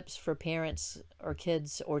any tips for parents or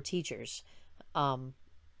kids or teachers um,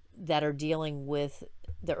 that are dealing with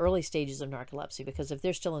the early stages of narcolepsy? Because if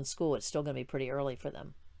they're still in school, it's still going to be pretty early for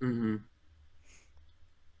them. Hmm.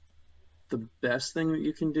 The best thing that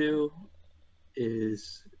you can do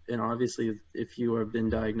is, and obviously if you have been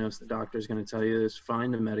diagnosed, the doctor is going to tell you this,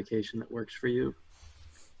 find a medication that works for you.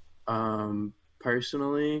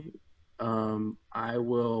 Personally, I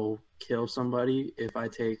will kill somebody if I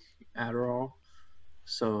take Adderall.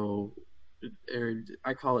 So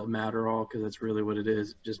I call it Matterall because that's really what it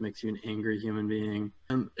is. It just makes you an angry human being.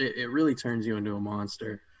 It really turns you into a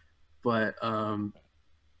monster. But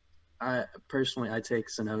I personally, I take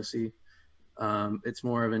Sunosi. It's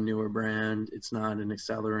more of a newer brand. It's not an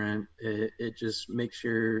accelerant. It just makes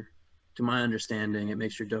your, to my understanding, it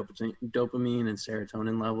makes your dopamine and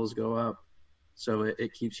serotonin levels go up. So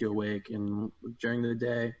it keeps you awake and during the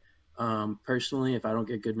day. Personally, if I don't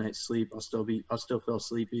get good night's sleep, I'll still feel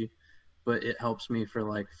sleepy, but it helps me for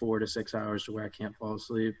like 4 to 6 hours to where I can't fall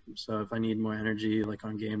asleep. So if I need more energy, like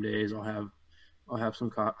on game days, I'll have some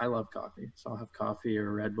coffee. I love coffee, so I'll have coffee or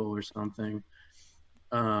a Red Bull or something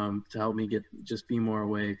to help me just be more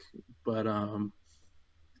awake. But other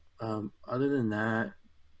than that,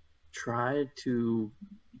 try to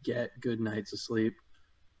get good nights of sleep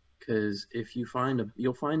because if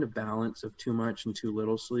you'll find a balance of too much and too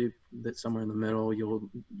little sleep. That somewhere in the middle,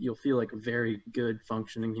 you'll feel like a very good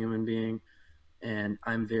functioning human being. And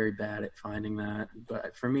I'm very bad at finding that.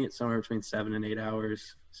 But for me, it's somewhere between 7 and 8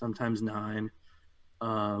 hours, sometimes 9.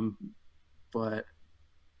 Um, but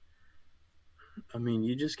I mean,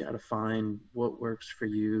 you just got to find what works for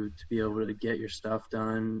you to be able to get your stuff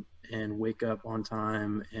done and wake up on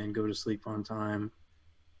time and go to sleep on time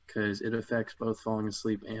because it affects both falling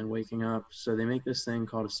asleep and waking up. So they make this thing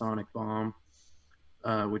called a sonic bomb,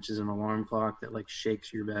 which is an alarm clock that like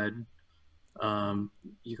shakes your bed. Um,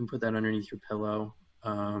 you can put that underneath your pillow.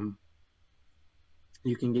 Um,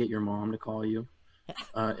 you can get your mom to call you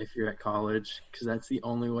if you're at college because that's the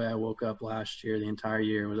only way I woke up last year. The entire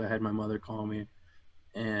year was I had my mother call me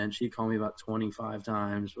and she'd call me about 25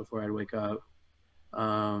 times before I'd wake up.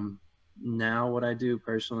 Um, Now, what I do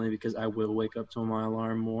personally, because I will wake up to my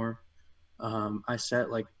alarm more, I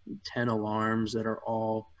set like 10 alarms that are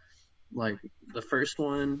all like the first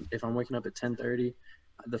one, if I'm waking up at 10:30,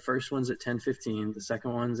 the first one's at 10:15, the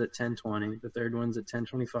second one's at 10:20, the third one's at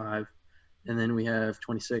 10:25, and then we have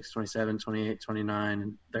 26, 27, 28, 29,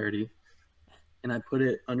 and 30. And I put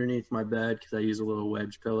it underneath my bed because I use a little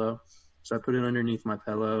wedge pillow. So I put it underneath my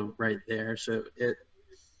pillow right there. So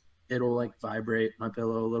it'll like vibrate my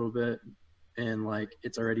pillow a little bit and like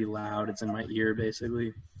it's already loud. It's in my ear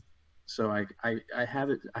basically. So I have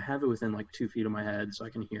it within like 2 feet of my head so I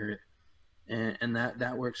can hear it. And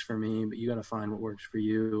that works for me, but you got to find what works for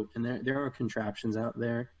you. And there are contraptions out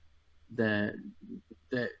there that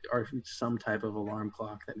that are some type of alarm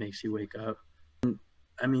clock that makes you wake up.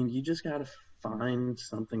 I mean, you just got to find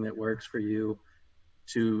something that works for you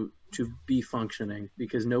to be functioning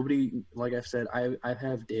because nobody, like I've said, I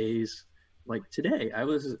have days like today.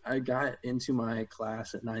 I got into my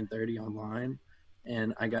class at 9:30 online,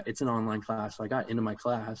 and it's an online class, so I got into my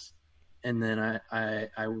class, and then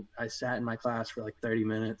I sat in my class for like 30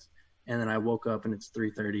 minutes, and then I woke up and it's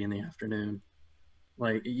 3:30 in the afternoon.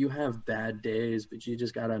 Like you have bad days, but you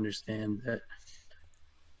just got to understand that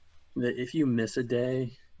if you miss a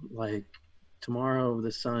day, like tomorrow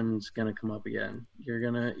the sun's gonna come up again. You're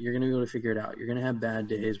gonna be able to figure it out. You're gonna have bad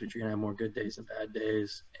days, but you're gonna have more good days than bad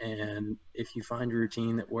days. And if you find a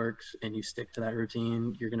routine that works and you stick to that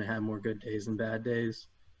routine, you're gonna have more good days than bad days.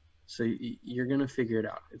 So you're gonna figure it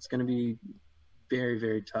out. It's gonna be very,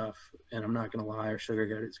 very tough, and I'm not gonna lie or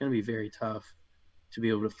sugarcoat it. It's gonna be very tough to be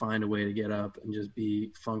able to find a way to get up and just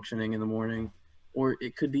be functioning in the morning. Or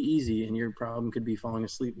it could be easy and your problem could be falling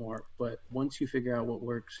asleep more. But once you figure out what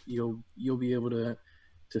works, you'll be able to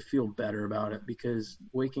feel better about it because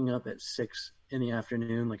waking up at 6 in the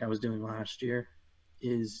afternoon like I was doing last year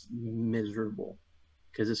is miserable.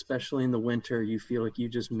 Because especially in the winter, you feel like you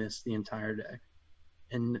just missed the entire day.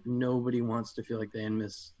 And nobody wants to feel like they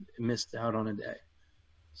missed out on a day.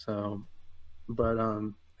 So but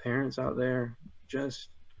parents out there, just,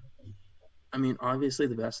 I mean, obviously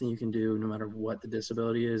the best thing you can do, no matter what the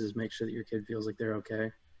disability is make sure that your kid feels like they're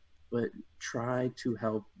okay. But try to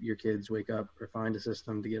help your kids wake up or find a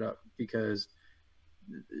system to get up, because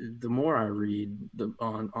the more I read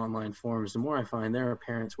on online forums, the more I find there are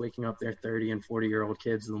parents waking up their 30 and 40-year-old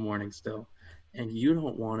kids in the morning still. And you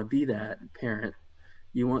don't want to be that parent.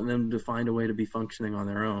 You want them to find a way to be functioning on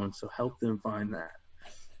their own. So help them find that.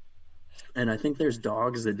 And I think there's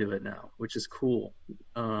dogs that do it now, which is cool.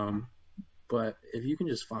 Um, but if you can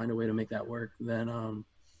just find a way to make that work, then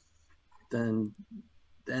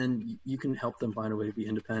then you can help them find a way to be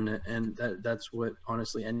independent. And that's what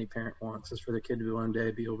honestly any parent wants, is for their kid to one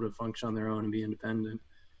day be able to function on their own and be independent.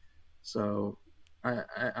 So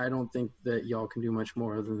I don't think that y'all can do much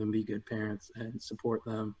more other than be good parents and support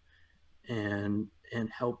them, and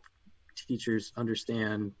help teachers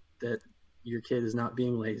understand that your kid is not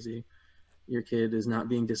being lazy, your kid is not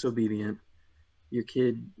being disobedient. Your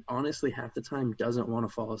kid, honestly, half the time doesn't want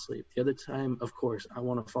to fall asleep. The other time, of course, I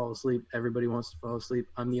want to fall asleep. Everybody wants to fall asleep.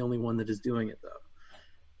 I'm the only one that is doing it,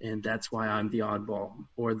 though. And that's why I'm the oddball,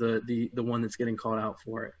 or the one that's getting called out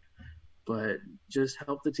for it. But just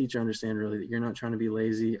help the teacher understand really that you're not trying to be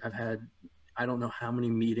lazy. I've had, I don't know how many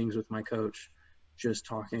meetings with my coach just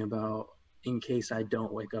talking about, in case I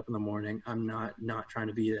don't wake up in the morning, I'm not trying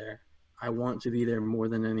to be there. I want to be there more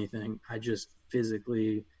than anything. I just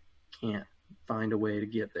physically can't find a way to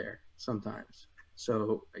get there sometimes.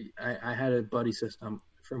 So I had a buddy system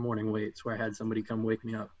for morning weights where I had somebody come wake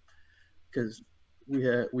me up, because we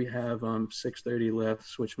have 6:30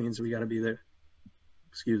 lifts, which means we got to be there.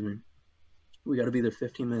 Excuse me. We got to be there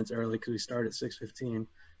 15 minutes early because we start at 6:15.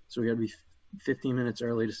 So we got to be 15 minutes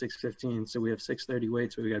early to 6:15. So we have 6:30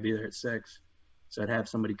 weights, but we got to be there at 6. So I'd have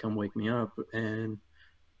somebody come wake me up, and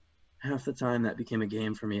half the time that became a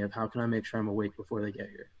game for me of how can I make sure I'm awake before they get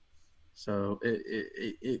here. So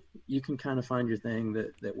you can kind of find your thing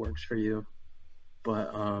that works for you,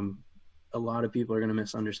 but a lot of people are going to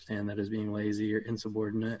misunderstand that as being lazy or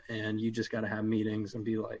insubordinate, and you just got to have meetings and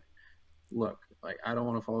be like, look, like, I don't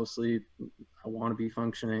want to fall asleep. I want to be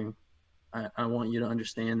functioning. I want you to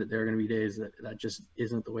understand that there are going to be days that just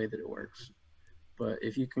isn't the way that it works. But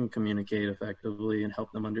if you can communicate effectively and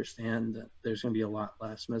help them understand, that there's going to be a lot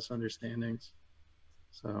less misunderstandings.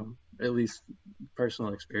 So at least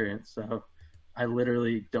personal experience. So I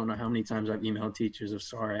literally don't know how many times I've emailed teachers of,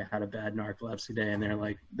 sorry, I had a bad narcolepsy day, and they're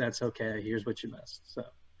like, that's okay, here's what you missed. So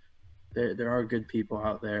there are good people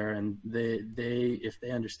out there, and they if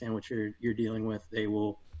they understand what you're dealing with, they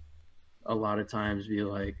will a lot of times be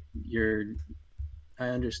like, I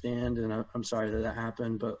understand, and I'm sorry that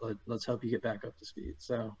happened, but let's help you get back up to speed.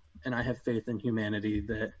 So, and I have faith in humanity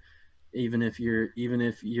that even if you're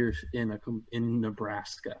in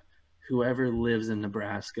Nebraska, whoever lives in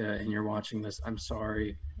Nebraska and you're watching this, I'm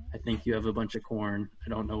sorry. I think you have a bunch of corn. I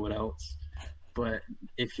don't know what else. But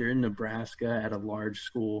if you're in Nebraska at a large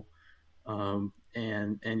school, and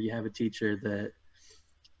you have a teacher that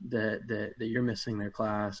you're missing their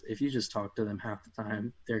class, if you just talk to them half the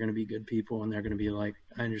time, they're going to be good people, and they're going to be like,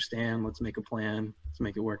 I understand. Let's make a plan. Let's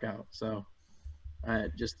make it work out. So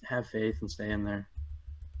just have faith and stay in there.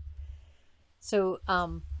 So,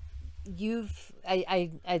 I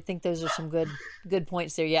think those are some good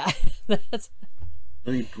points there. Yeah. That's,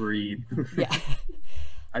 Let me breathe. yeah.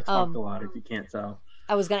 I talked a lot, if you can't tell.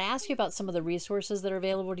 I was going to ask you about some of the resources that are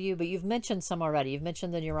available to you, but you've mentioned some already. You've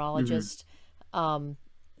mentioned the neurologist,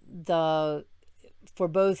 the for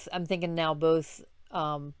both. I'm thinking now both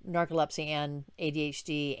narcolepsy and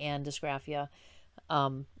ADHD and dysgraphia,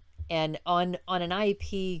 and on an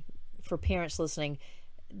IEP for parents listening.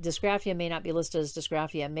 Dysgraphia may not be listed as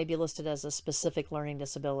dysgraphia. It may be listed as a specific learning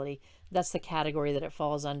disability. That's the category that it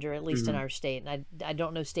falls under, at least in our state. And I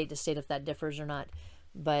don't know state to state if that differs or not.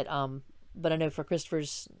 But I know for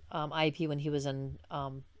Christopher's IEP when he was in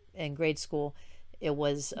grade school, it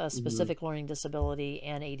was a specific learning disability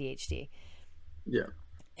and ADHD. Yeah.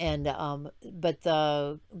 And but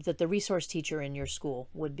the resource teacher in your school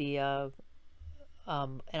would be an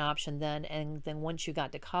option then. And then once you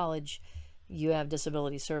got to college, you have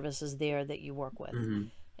disability services there that you work with.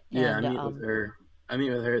 Yeah, and, I meet with her. I meet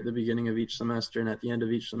with her at the beginning of each semester and at the end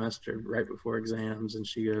of each semester, right before exams. And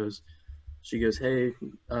she goes, hey,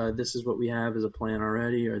 this is what we have as a plan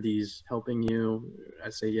already. Are these helping you? I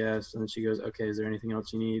say yes. And then she goes, okay, is there anything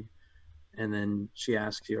else you need? And then she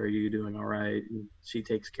asks you, are you doing all right? And she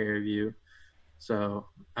takes care of you. So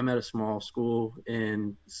I'm at a small school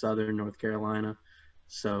in southern North Carolina.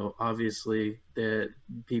 So obviously that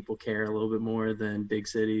people care a little bit more than big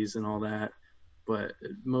cities and all that. but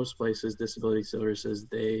most places, disability services,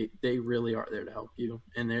 they really are there to help you,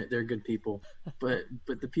 and they're good people. But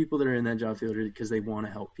the people that are in that job field are because they want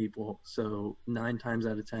to help people. So 9 times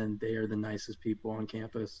out of 10, they are the nicest people on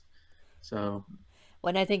campus. So,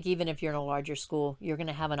 When I think even if you're in a larger school, you're going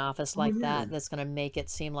to have an office oh like yeah, that that's going to make it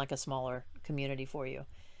seem like a smaller community for you.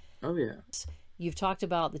 oh yeah, You've talked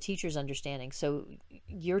about the teachers understanding. So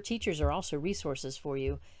your teachers are also resources for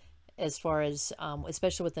you as far as,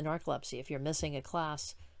 especially with the narcolepsy. If you're missing a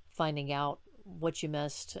class, finding out what you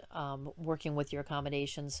missed, working with your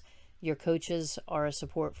accommodations, your coaches are a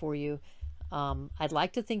support for you. I'd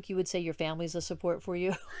like to think you would say your family's a support for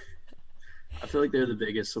you. I feel like they're the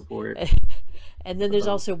biggest support. And then there's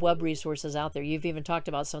Um, also web resources out there. You've even talked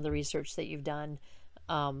about some of the research that you've done,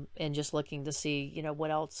 and just looking to see, what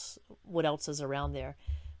else is around there.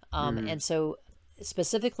 mm, And so,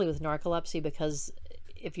 specifically with narcolepsy, because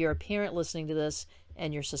if you're a parent listening to this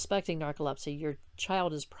and you're suspecting narcolepsy, your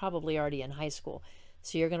child is probably already in high school.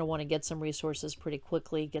 So you're going to want to get some resources pretty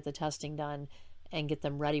quickly, get the testing done, and get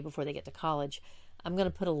them ready before they get to college. I'm going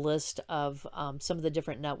to put a list of some of the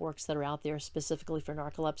different networks that are out there specifically for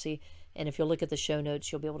narcolepsy. And if you'll look at the show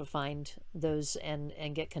notes, you'll be able to find those and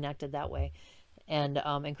get connected that way. And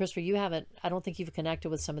Christopher, you haven't. I don't think you've connected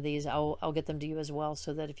with some of these. I'll get them to you as well,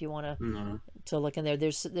 so that if you want no. to look in there,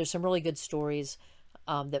 there's some really good stories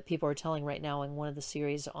that people are telling right now in one of the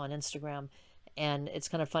series on Instagram, and it's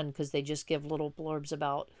kind of fun because they just give little blurbs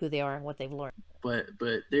about who they are and what they've learned. But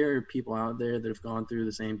there are people out there that have gone through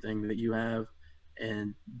the same thing that you have,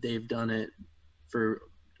 and they've done it for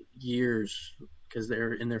years because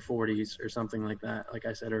they're in their 40s or something like that. Like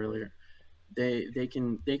I said earlier, they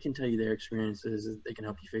can tell you their experiences. They can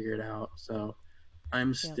help you figure it out. So I'm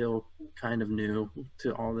Yeah, still kind of new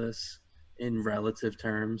to all this in relative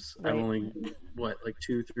terms. I've right. only what like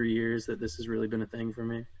 2 3 years that this has really been a thing for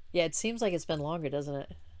me. Yeah, it seems like it's been longer, doesn't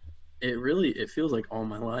it? It feels like all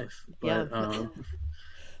my life, Yeah. but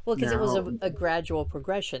Well, because it was now a gradual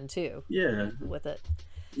progression too yeah. with it.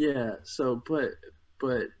 Yeah. So, but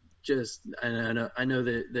just I know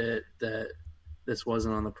that this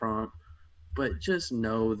wasn't on the prompt, but just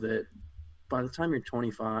know that by the time you're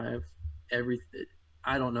 25, every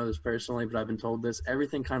I don't know this personally, but I've been told this.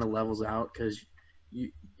 Everything kind of levels out because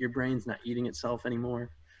your brain's not eating itself anymore,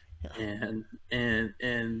 and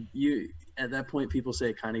you at that point people say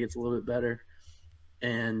it kind of gets a little bit better.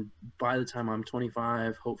 And by the time I'm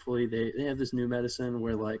 25, hopefully they have this new medicine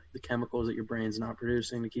where like the chemicals that your brain's not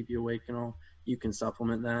producing to keep you awake and all, you can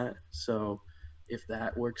supplement that. So if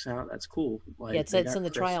that works out, that's cool. Yeah, Like they it's got in the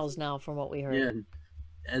Chris, trials now, from what we heard. yeah.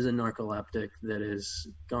 As a narcoleptic that has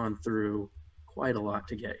gone through quite a lot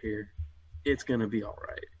to get here, it's gonna be all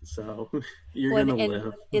right. So you're Well, gonna and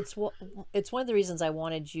live. it's one of the reasons I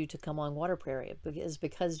wanted you to come on Water Prairie,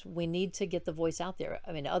 because we need to get the voice out there.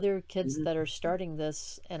 I mean, other kids Mm-hmm, that are starting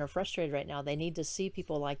this and are frustrated right now, they need to see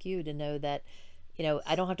people like you to know that,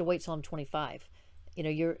 I don't have to wait till I'm 25. You're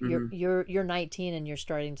you're mm-hmm. you're you're 19 and you're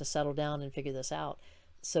starting to settle down and figure this out.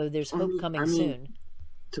 So there's hope I coming mean, soon.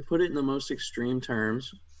 to put it in the most extreme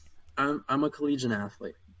terms, I'm a collegiate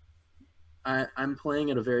athlete. I'm playing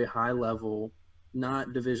at a very high level,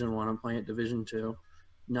 not Division 1. I'm playing at Division 2.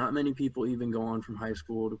 Not many people even go on from high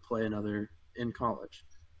school to play another in college.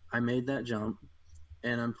 I made that jump,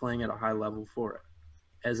 and I'm playing at a high level for it.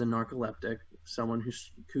 As a narcoleptic, someone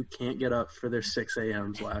who can't get up for their 6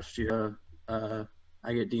 a.m.s last year,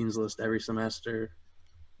 I get dean's list every semester.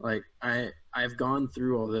 Like I've gone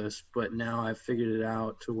through all this, but now I've figured it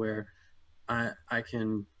out to where I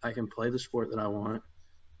can play the sport that I want,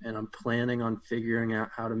 and I'm planning on figuring out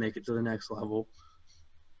how to make it to the next level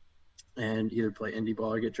and either play indie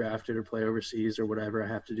ball or get drafted or play overseas or whatever I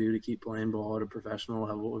have to do to keep playing ball at a professional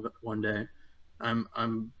level one day.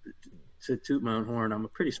 I'm to toot my own horn, I'm a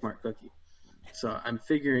pretty smart cookie. So I'm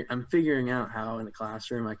figuring out how in the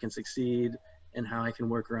classroom I can succeed and how I can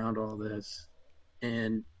work around all this.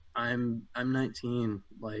 And I'm 19.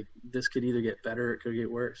 Like this could either get better, or it could get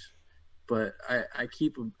worse. But I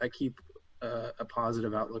keep a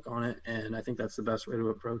positive outlook on it, and I think that's the best way to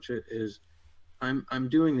approach it. Is I'm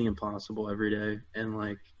doing the impossible every day, and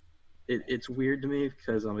like it's weird to me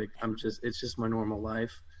because it's just my normal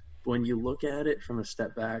life. But when you look at it from a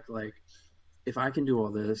step back, like if I can do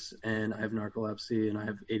all this and I have narcolepsy and I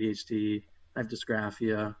have ADHD, I have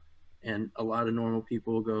dysgraphia, and a lot of normal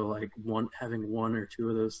people go like having one or two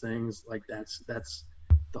of those things, like that's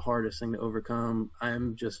the hardest thing to overcome.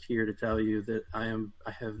 I'm just here to tell you that I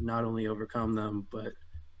have not only overcome them, but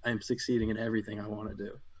I am succeeding in everything I want to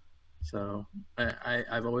do. So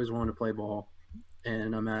I've always wanted to play ball,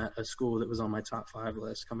 and I'm at a school that was on my top 5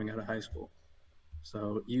 list coming out of high school.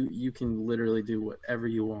 So you can literally do whatever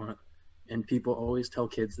you want, and people always tell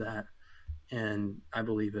kids that, and I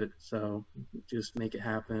believe it. So just make it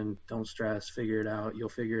happen. Don't stress. Figure it out. You'll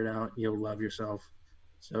figure it out. You'll love yourself.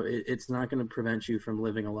 So it's not going to prevent you from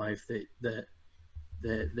living a life that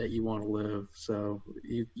you want to live. So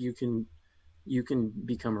you can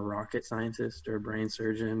become a rocket scientist or a brain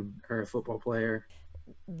surgeon or a football player.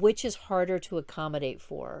 Which is harder to accommodate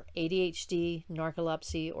for, ADHD,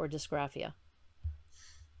 narcolepsy, or dysgraphia?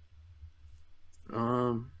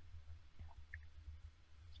 Um,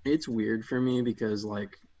 it's weird for me because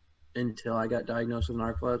like until I got diagnosed with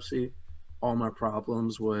narcolepsy, all my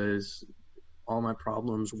problems was all my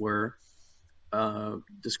problems were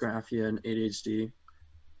dysgraphia and ADHD,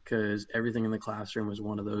 because everything in the classroom was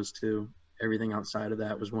one of those two. Everything outside of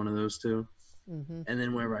that was one of those two. Mm-hmm. And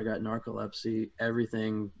then whenever I got narcolepsy,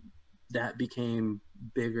 everything that became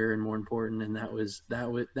bigger and more important, and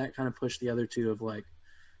that kind of pushed the other two of like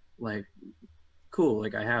cool,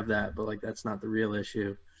 like I have that, but like that's not the real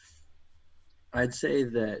issue. I'd say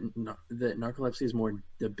that narcolepsy is more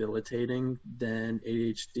debilitating than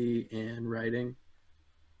ADHD and writing,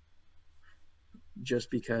 just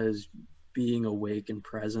because being awake and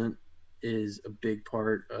present is a big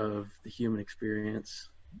part of the human experience.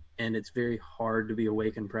 And it's very hard to be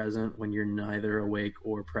awake and present when you're neither awake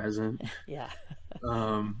or present. Yeah.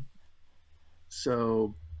 Um,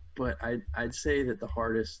 so, but I'd say that the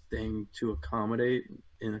hardest thing to accommodate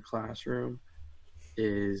in a classroom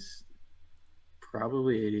is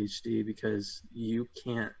probably ADHD, because you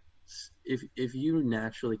can't, if you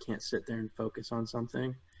naturally can't sit there and focus on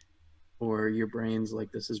something, or your brain's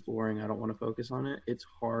like, this is boring, I don't want to focus on it, it's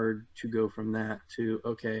hard to go from that to,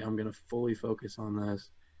 okay, I'm going to fully focus on this.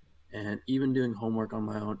 And even doing homework on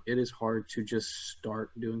my own, it is hard to just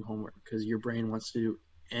start doing homework because your brain wants to do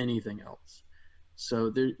anything else.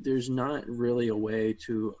 So there's not really a way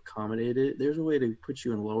to accommodate it. There's a way to put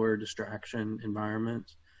you in lower distraction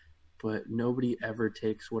environments, but nobody ever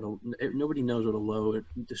takes nobody knows what a low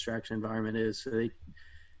distraction environment is. So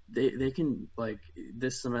they can, like,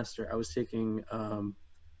 this semester I was taking I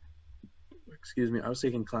was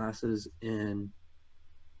taking classes in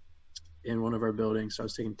one of our buildings. So I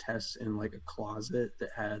was taking tests in like a closet that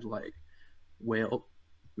had like whale,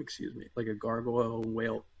 like a gargoyle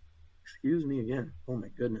whale. Excuse me again. Oh my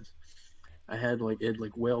goodness. I had like it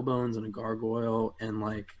like whale bones and a gargoyle and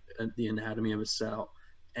like the anatomy of a cell.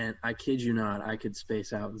 And I kid you not, I could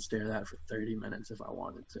space out and stare at that for 30 minutes if I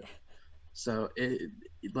wanted to. So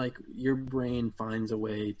like your brain finds a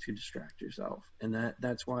way to distract yourself, and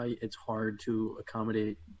that's why it's hard to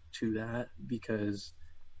accommodate to that, because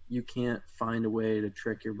you can't find a way to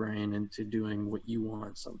trick your brain into doing what you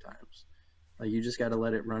want sometimes. Like you just got to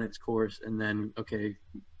let it run its course, and then okay,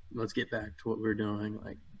 let's get back to what we're doing,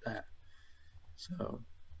 like that. So,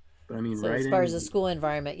 but I mean So as far as the writing, school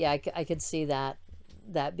environment, yeah, I could see that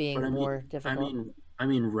but being more I difficult. mean I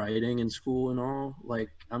mean writing in school and all. Like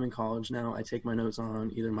I'm in college now. I take my notes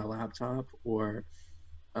on either my laptop or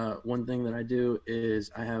one thing that I do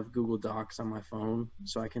is I have Google Docs on my phone,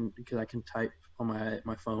 so because I can type on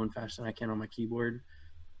my phone faster than I can on my keyboard.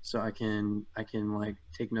 So I can like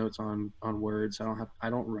take notes on words. I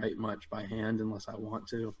don't write much by hand unless I want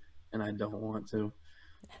to, and I don't want to.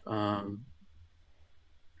 Um,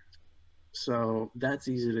 so that's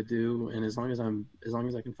easy to do, and as long as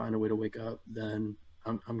I can find a way to wake up, then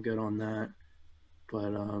I'm good on that.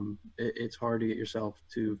 But it's hard to get yourself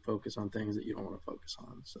to focus on things that you don't want to focus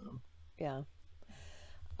on. So. Yeah.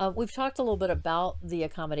 We've talked a little bit about the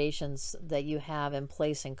accommodations that you have in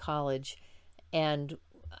place in college, and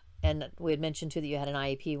we had mentioned too that you had an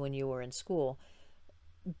IEP when you were in school.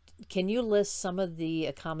 Can you list some of the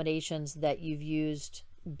accommodations that you've used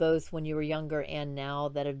both when you were younger and now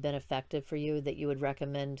that have been effective for you that you would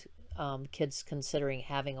recommend kids considering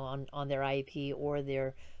having on their IEP or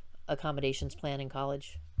their accommodations plan in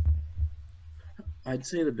college? I'd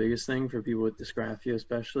say the biggest thing for people with dysgraphia,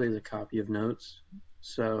 especially, is a copy of notes.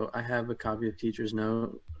 So I have a copy of teacher's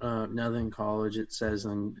note. Now that in college, it says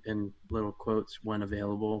in little quotes when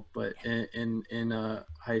available, but in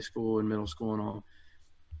high school and middle school and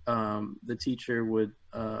all, the teacher would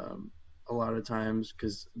a lot of times,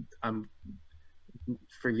 because I'm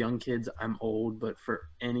for young kids I'm old, but for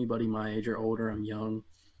anybody my age or older I'm young.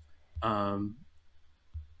 Um,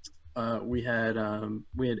 we had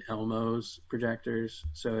Elmo's projectors,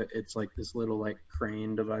 so it's like this little like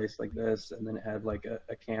crane device like this, and then it had like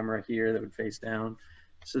a camera here that would face down.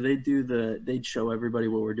 So they'd show everybody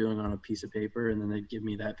what we're doing on a piece of paper, and then they'd give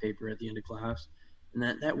me that paper at the end of class, and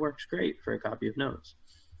that works great for a copy of notes.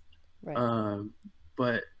 Right. Um,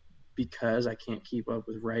 but because I can't keep up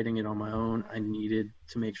with writing it on my own, I needed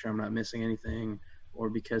to make sure I'm not missing anything, or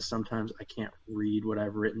because sometimes I can't read what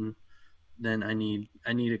I've written, then I need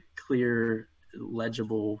a clear,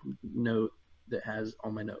 legible note that has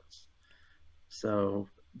all my notes. So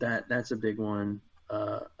that's a big one.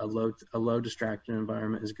 A low distracted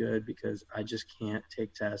environment is good because I just can't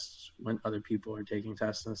take tests when other people are taking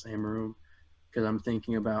tests in the same room, because I'm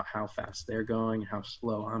thinking about how fast they're going, how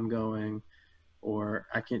slow I'm going, or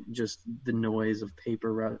I can just the noise of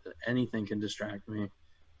paper, anything can distract me.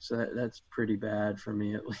 So that's pretty bad for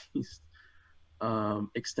me at least.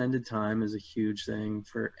 Extended time is a huge thing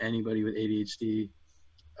for anybody with ADHD,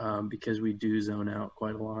 because we do zone out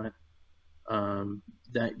quite a lot.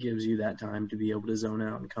 That gives you that time to be able to zone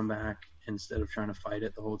out and come back instead of trying to fight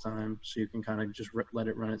it the whole time. So you can kind of just let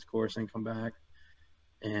it run its course and come back.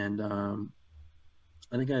 And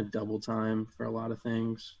I think I have double time for a lot of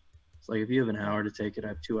things. It's like if you have an hour to take it, I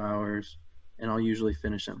have 2 hours, and I'll usually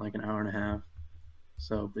finish it in like an hour and a half.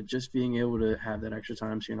 So, but just being able to have that extra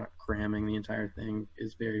time so you're not cramming the entire thing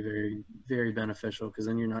is very, very, very beneficial, because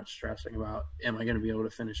then you're not stressing about, am I going to be able to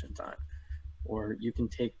finish in time? Or you can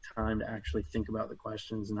take time to actually think about the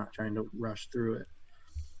questions and not trying to rush through it.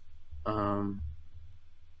 And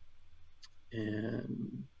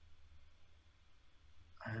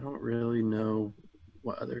I don't really know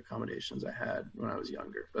what other accommodations I had when I was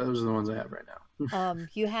younger, but those are the ones I have right now.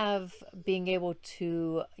 You have being able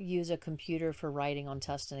to use a computer for writing on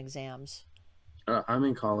tests and exams. I'm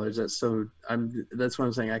in college. That's what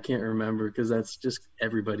I'm saying. I can't remember because that's just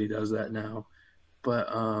everybody does that now. But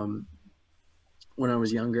when I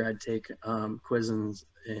was younger, I'd take quizzes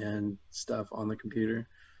and stuff on the computer.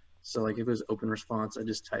 So like if it was open response, I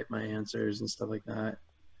just type my answers and stuff like that.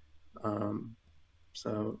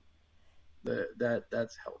 So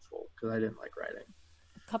that's helpful because I didn't like writing.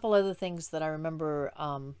 A couple other things that I remember,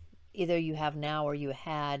 either you have now or you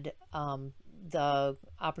had, the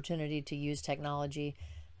opportunity to use technology,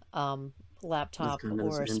 That's laptop kind of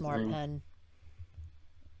the or a same smart thing. pen.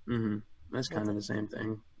 That's With kind of the same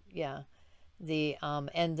thing. yeah, the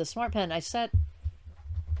and the smart pen. I set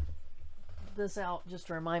this out just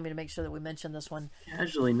to remind me to make sure that we mention this one.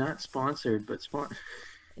 Casually, not sponsored, but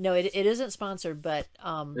No, it isn't sponsored, but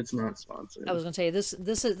it's not I sponsored. was going to say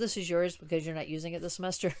this is yours because you're not using it this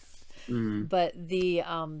semester. Mm-hmm. But the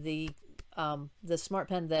smart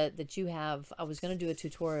pen that you have, I was going to do a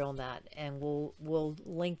tutorial on that, and we'll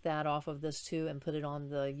link that off of this too and put it on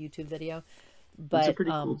the YouTube video. It's a But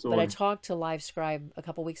pretty cool but I toy. talked to LiveScribe a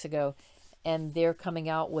couple weeks ago, and they're coming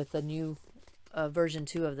out with a new version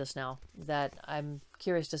 2 of this now. That I'm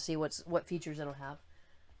curious to see what features it'll have.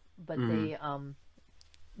 But Mm-hmm.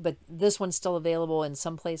 but this one's still available in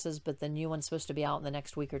some places, but the new one's supposed to be out in the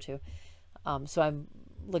next week or two. So I'm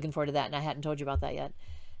looking forward to that, and I hadn't told you about that yet.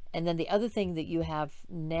 And then the other thing that you have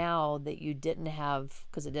now that you didn't have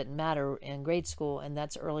because it didn't matter in grade school, and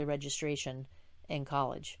that's early registration in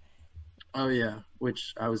college. Oh yeah,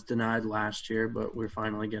 which I was denied last year, but we're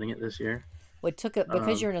finally getting it this year. What took it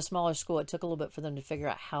because Um, you're in a smaller school, it took a little bit for them to figure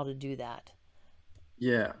out how to do that.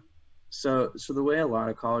 yeah. So the way a lot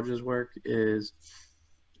of colleges work is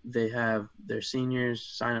they have their seniors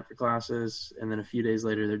sign up for classes, and then a few days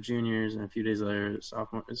later they're juniors, and a few days later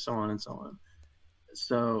sophomore, and so on and so on.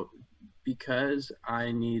 So because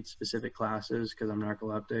I need specific classes because I'm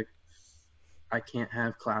narcoleptic, I can't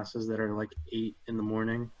have classes that are like 8 in the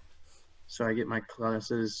morning. So I get my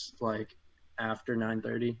classes like after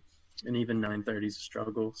 9:30, and even 9:30 is a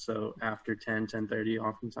struggle. So after 10:30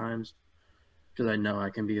 oftentimes, because I know I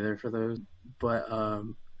can be there for those. But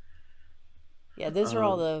Yeah, those are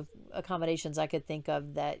all um, the accommodations I could think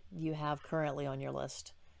of that you have currently on your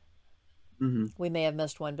list. mhm, We may have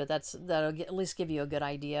missed one, but at least give you a good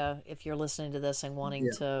idea if you're listening to this and wanting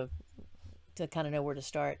yeah. to kind of know where to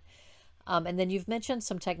start. And then you've mentioned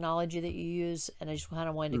some technology that you use, and I just kind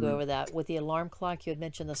of wanted to go Mhm. over that. With the alarm clock, you had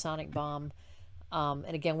mentioned the sonic bomb.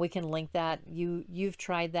 And again, we can link that. You've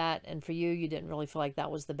tried that, and for you, you didn't really feel like that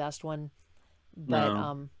was the best one, but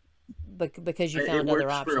No, because you it found other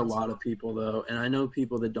works for a options. lot of people though, and I know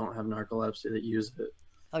people that don't have narcolepsy that use it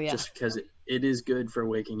Oh yeah. just because it is good for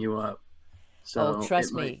waking you up. Oh, So it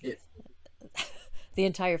trust might me, it. the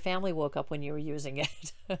entire family woke up when you were using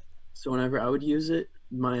it. So whenever I would use it,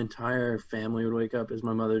 my entire family would wake up, as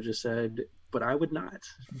my mother just said, but I would not.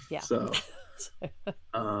 Yeah. So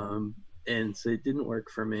um, and so it didn't work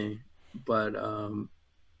for me. But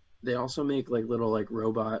they also make like little like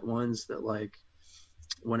robot ones that like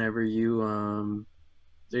whenever you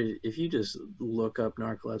if you just look up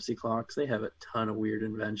narcolepsy clocks, they have a ton of weird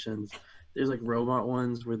inventions. There's like robot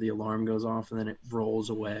ones where the alarm goes off and then it rolls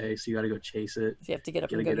away, so you got to go chase it. So you have to get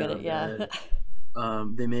up and Gotta go get get out it. of Yeah.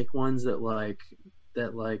 bed. They make ones that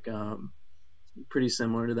pretty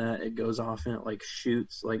similar to that. It goes off and it like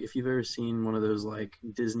shoots. Like if you've ever seen one of those like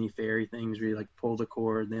Disney fairy things where you like pull the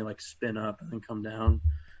cord and they like spin up and then come down.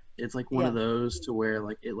 It's like one Yeah. of those to where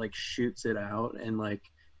like it like shoots it out, and like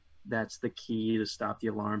that's the key to stop the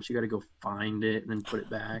alarm. So you got to go find it and then put it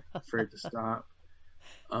back for it to stop.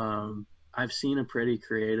 I've seen a pretty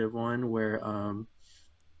creative one where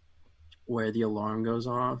the alarm goes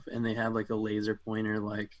off and they have like a laser pointer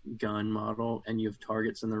like gun model, and you have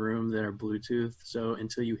targets in the room that are Bluetooth, so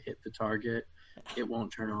until you hit the target it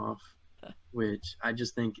won't turn off, which I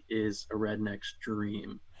just think is a redneck's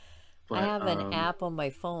dream. I But have an app on my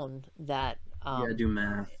phone that you gotta do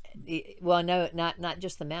math. well, no, not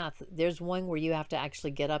just the math. There's one where you have to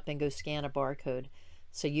actually get up and go scan a barcode.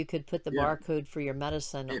 So you could put the Yeah, barcode for your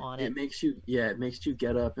medicine on it it. makes you, yeah, it makes you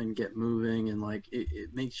get up and get moving, and like it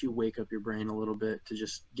makes you wake up your brain a little bit to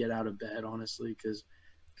just get out of bed, honestly, because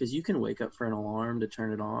you can wake up for an alarm to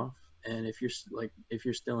turn it off, and if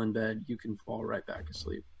you're still in bed you can fall right back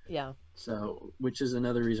asleep. Yeah. So which is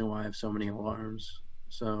another reason why I have so many alarms.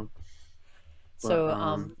 So but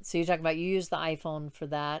So you're talking about you use the iPhone for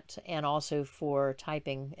that and also for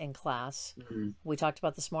typing in class. mhm, We talked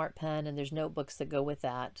about the smart pen, and there's notebooks that go with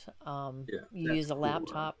that. yeah, You that's use a cool.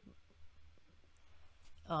 laptop.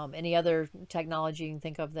 Any other technology you can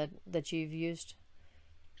think of that you've used?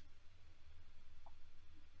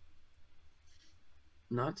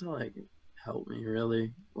 Not to like help me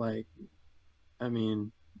really, like, I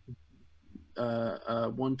mean,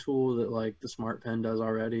 one tool that like the smart pen does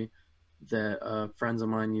already that friends of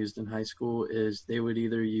mine used in high school is they would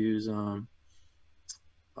either use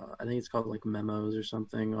I think it's called like memos or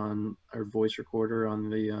something on our voice recorder on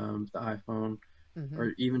the iPhone, Mm-hmm.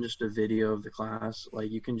 or even just a video of the class.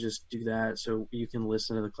 Like you can just do that so you can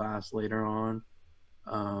listen to the class later on,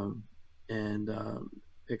 and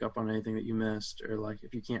pick up on anything that you missed, or like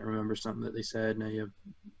if you can't remember something that they said, now you have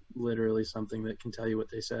literally something that can tell you what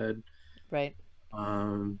they said. Right.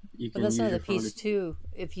 You But can that's use another your phone to. piece too.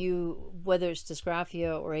 If you, whether it's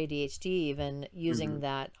dysgraphia or ADHD, even using Mhm.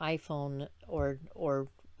 that iPhone or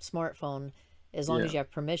smartphone, as long as Yeah, you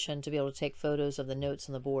have permission to be able to take photos of the notes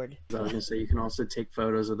on the board. I was gonna say you can also take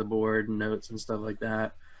photos of the board and notes and stuff like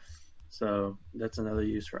that. So that's another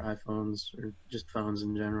use for iPhones or just phones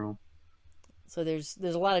in general. So there's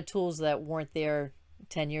a lot of tools that weren't there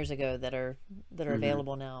 10 years ago that are Hmm.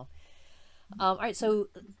 available now. All right, so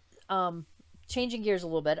um, changing gears a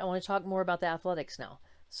little bit, I want to talk more about the athletics now.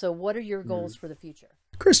 So what are your Hmm. goals for the future?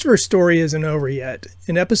 Christopher's story isn't over yet.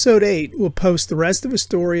 In episode 8, we'll post the rest of his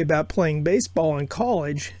story about playing baseball in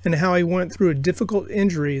college and how he went through a difficult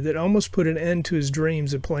injury that almost put an end to his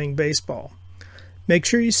dreams of playing baseball. Make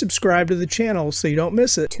sure you subscribe to the channel so you don't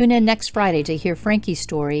miss it. Tune in next Friday to hear Frankie's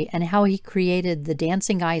story and how he created the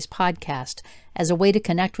Dancing Eyes podcast as a way to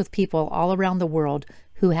connect with people all around the world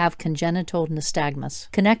who have congenital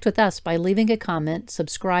nystagmus. Connect with us by leaving a comment,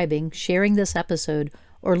 subscribing, sharing this episode,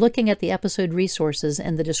 or looking at the episode resources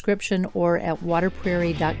in the description or at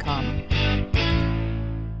waterprairie.com.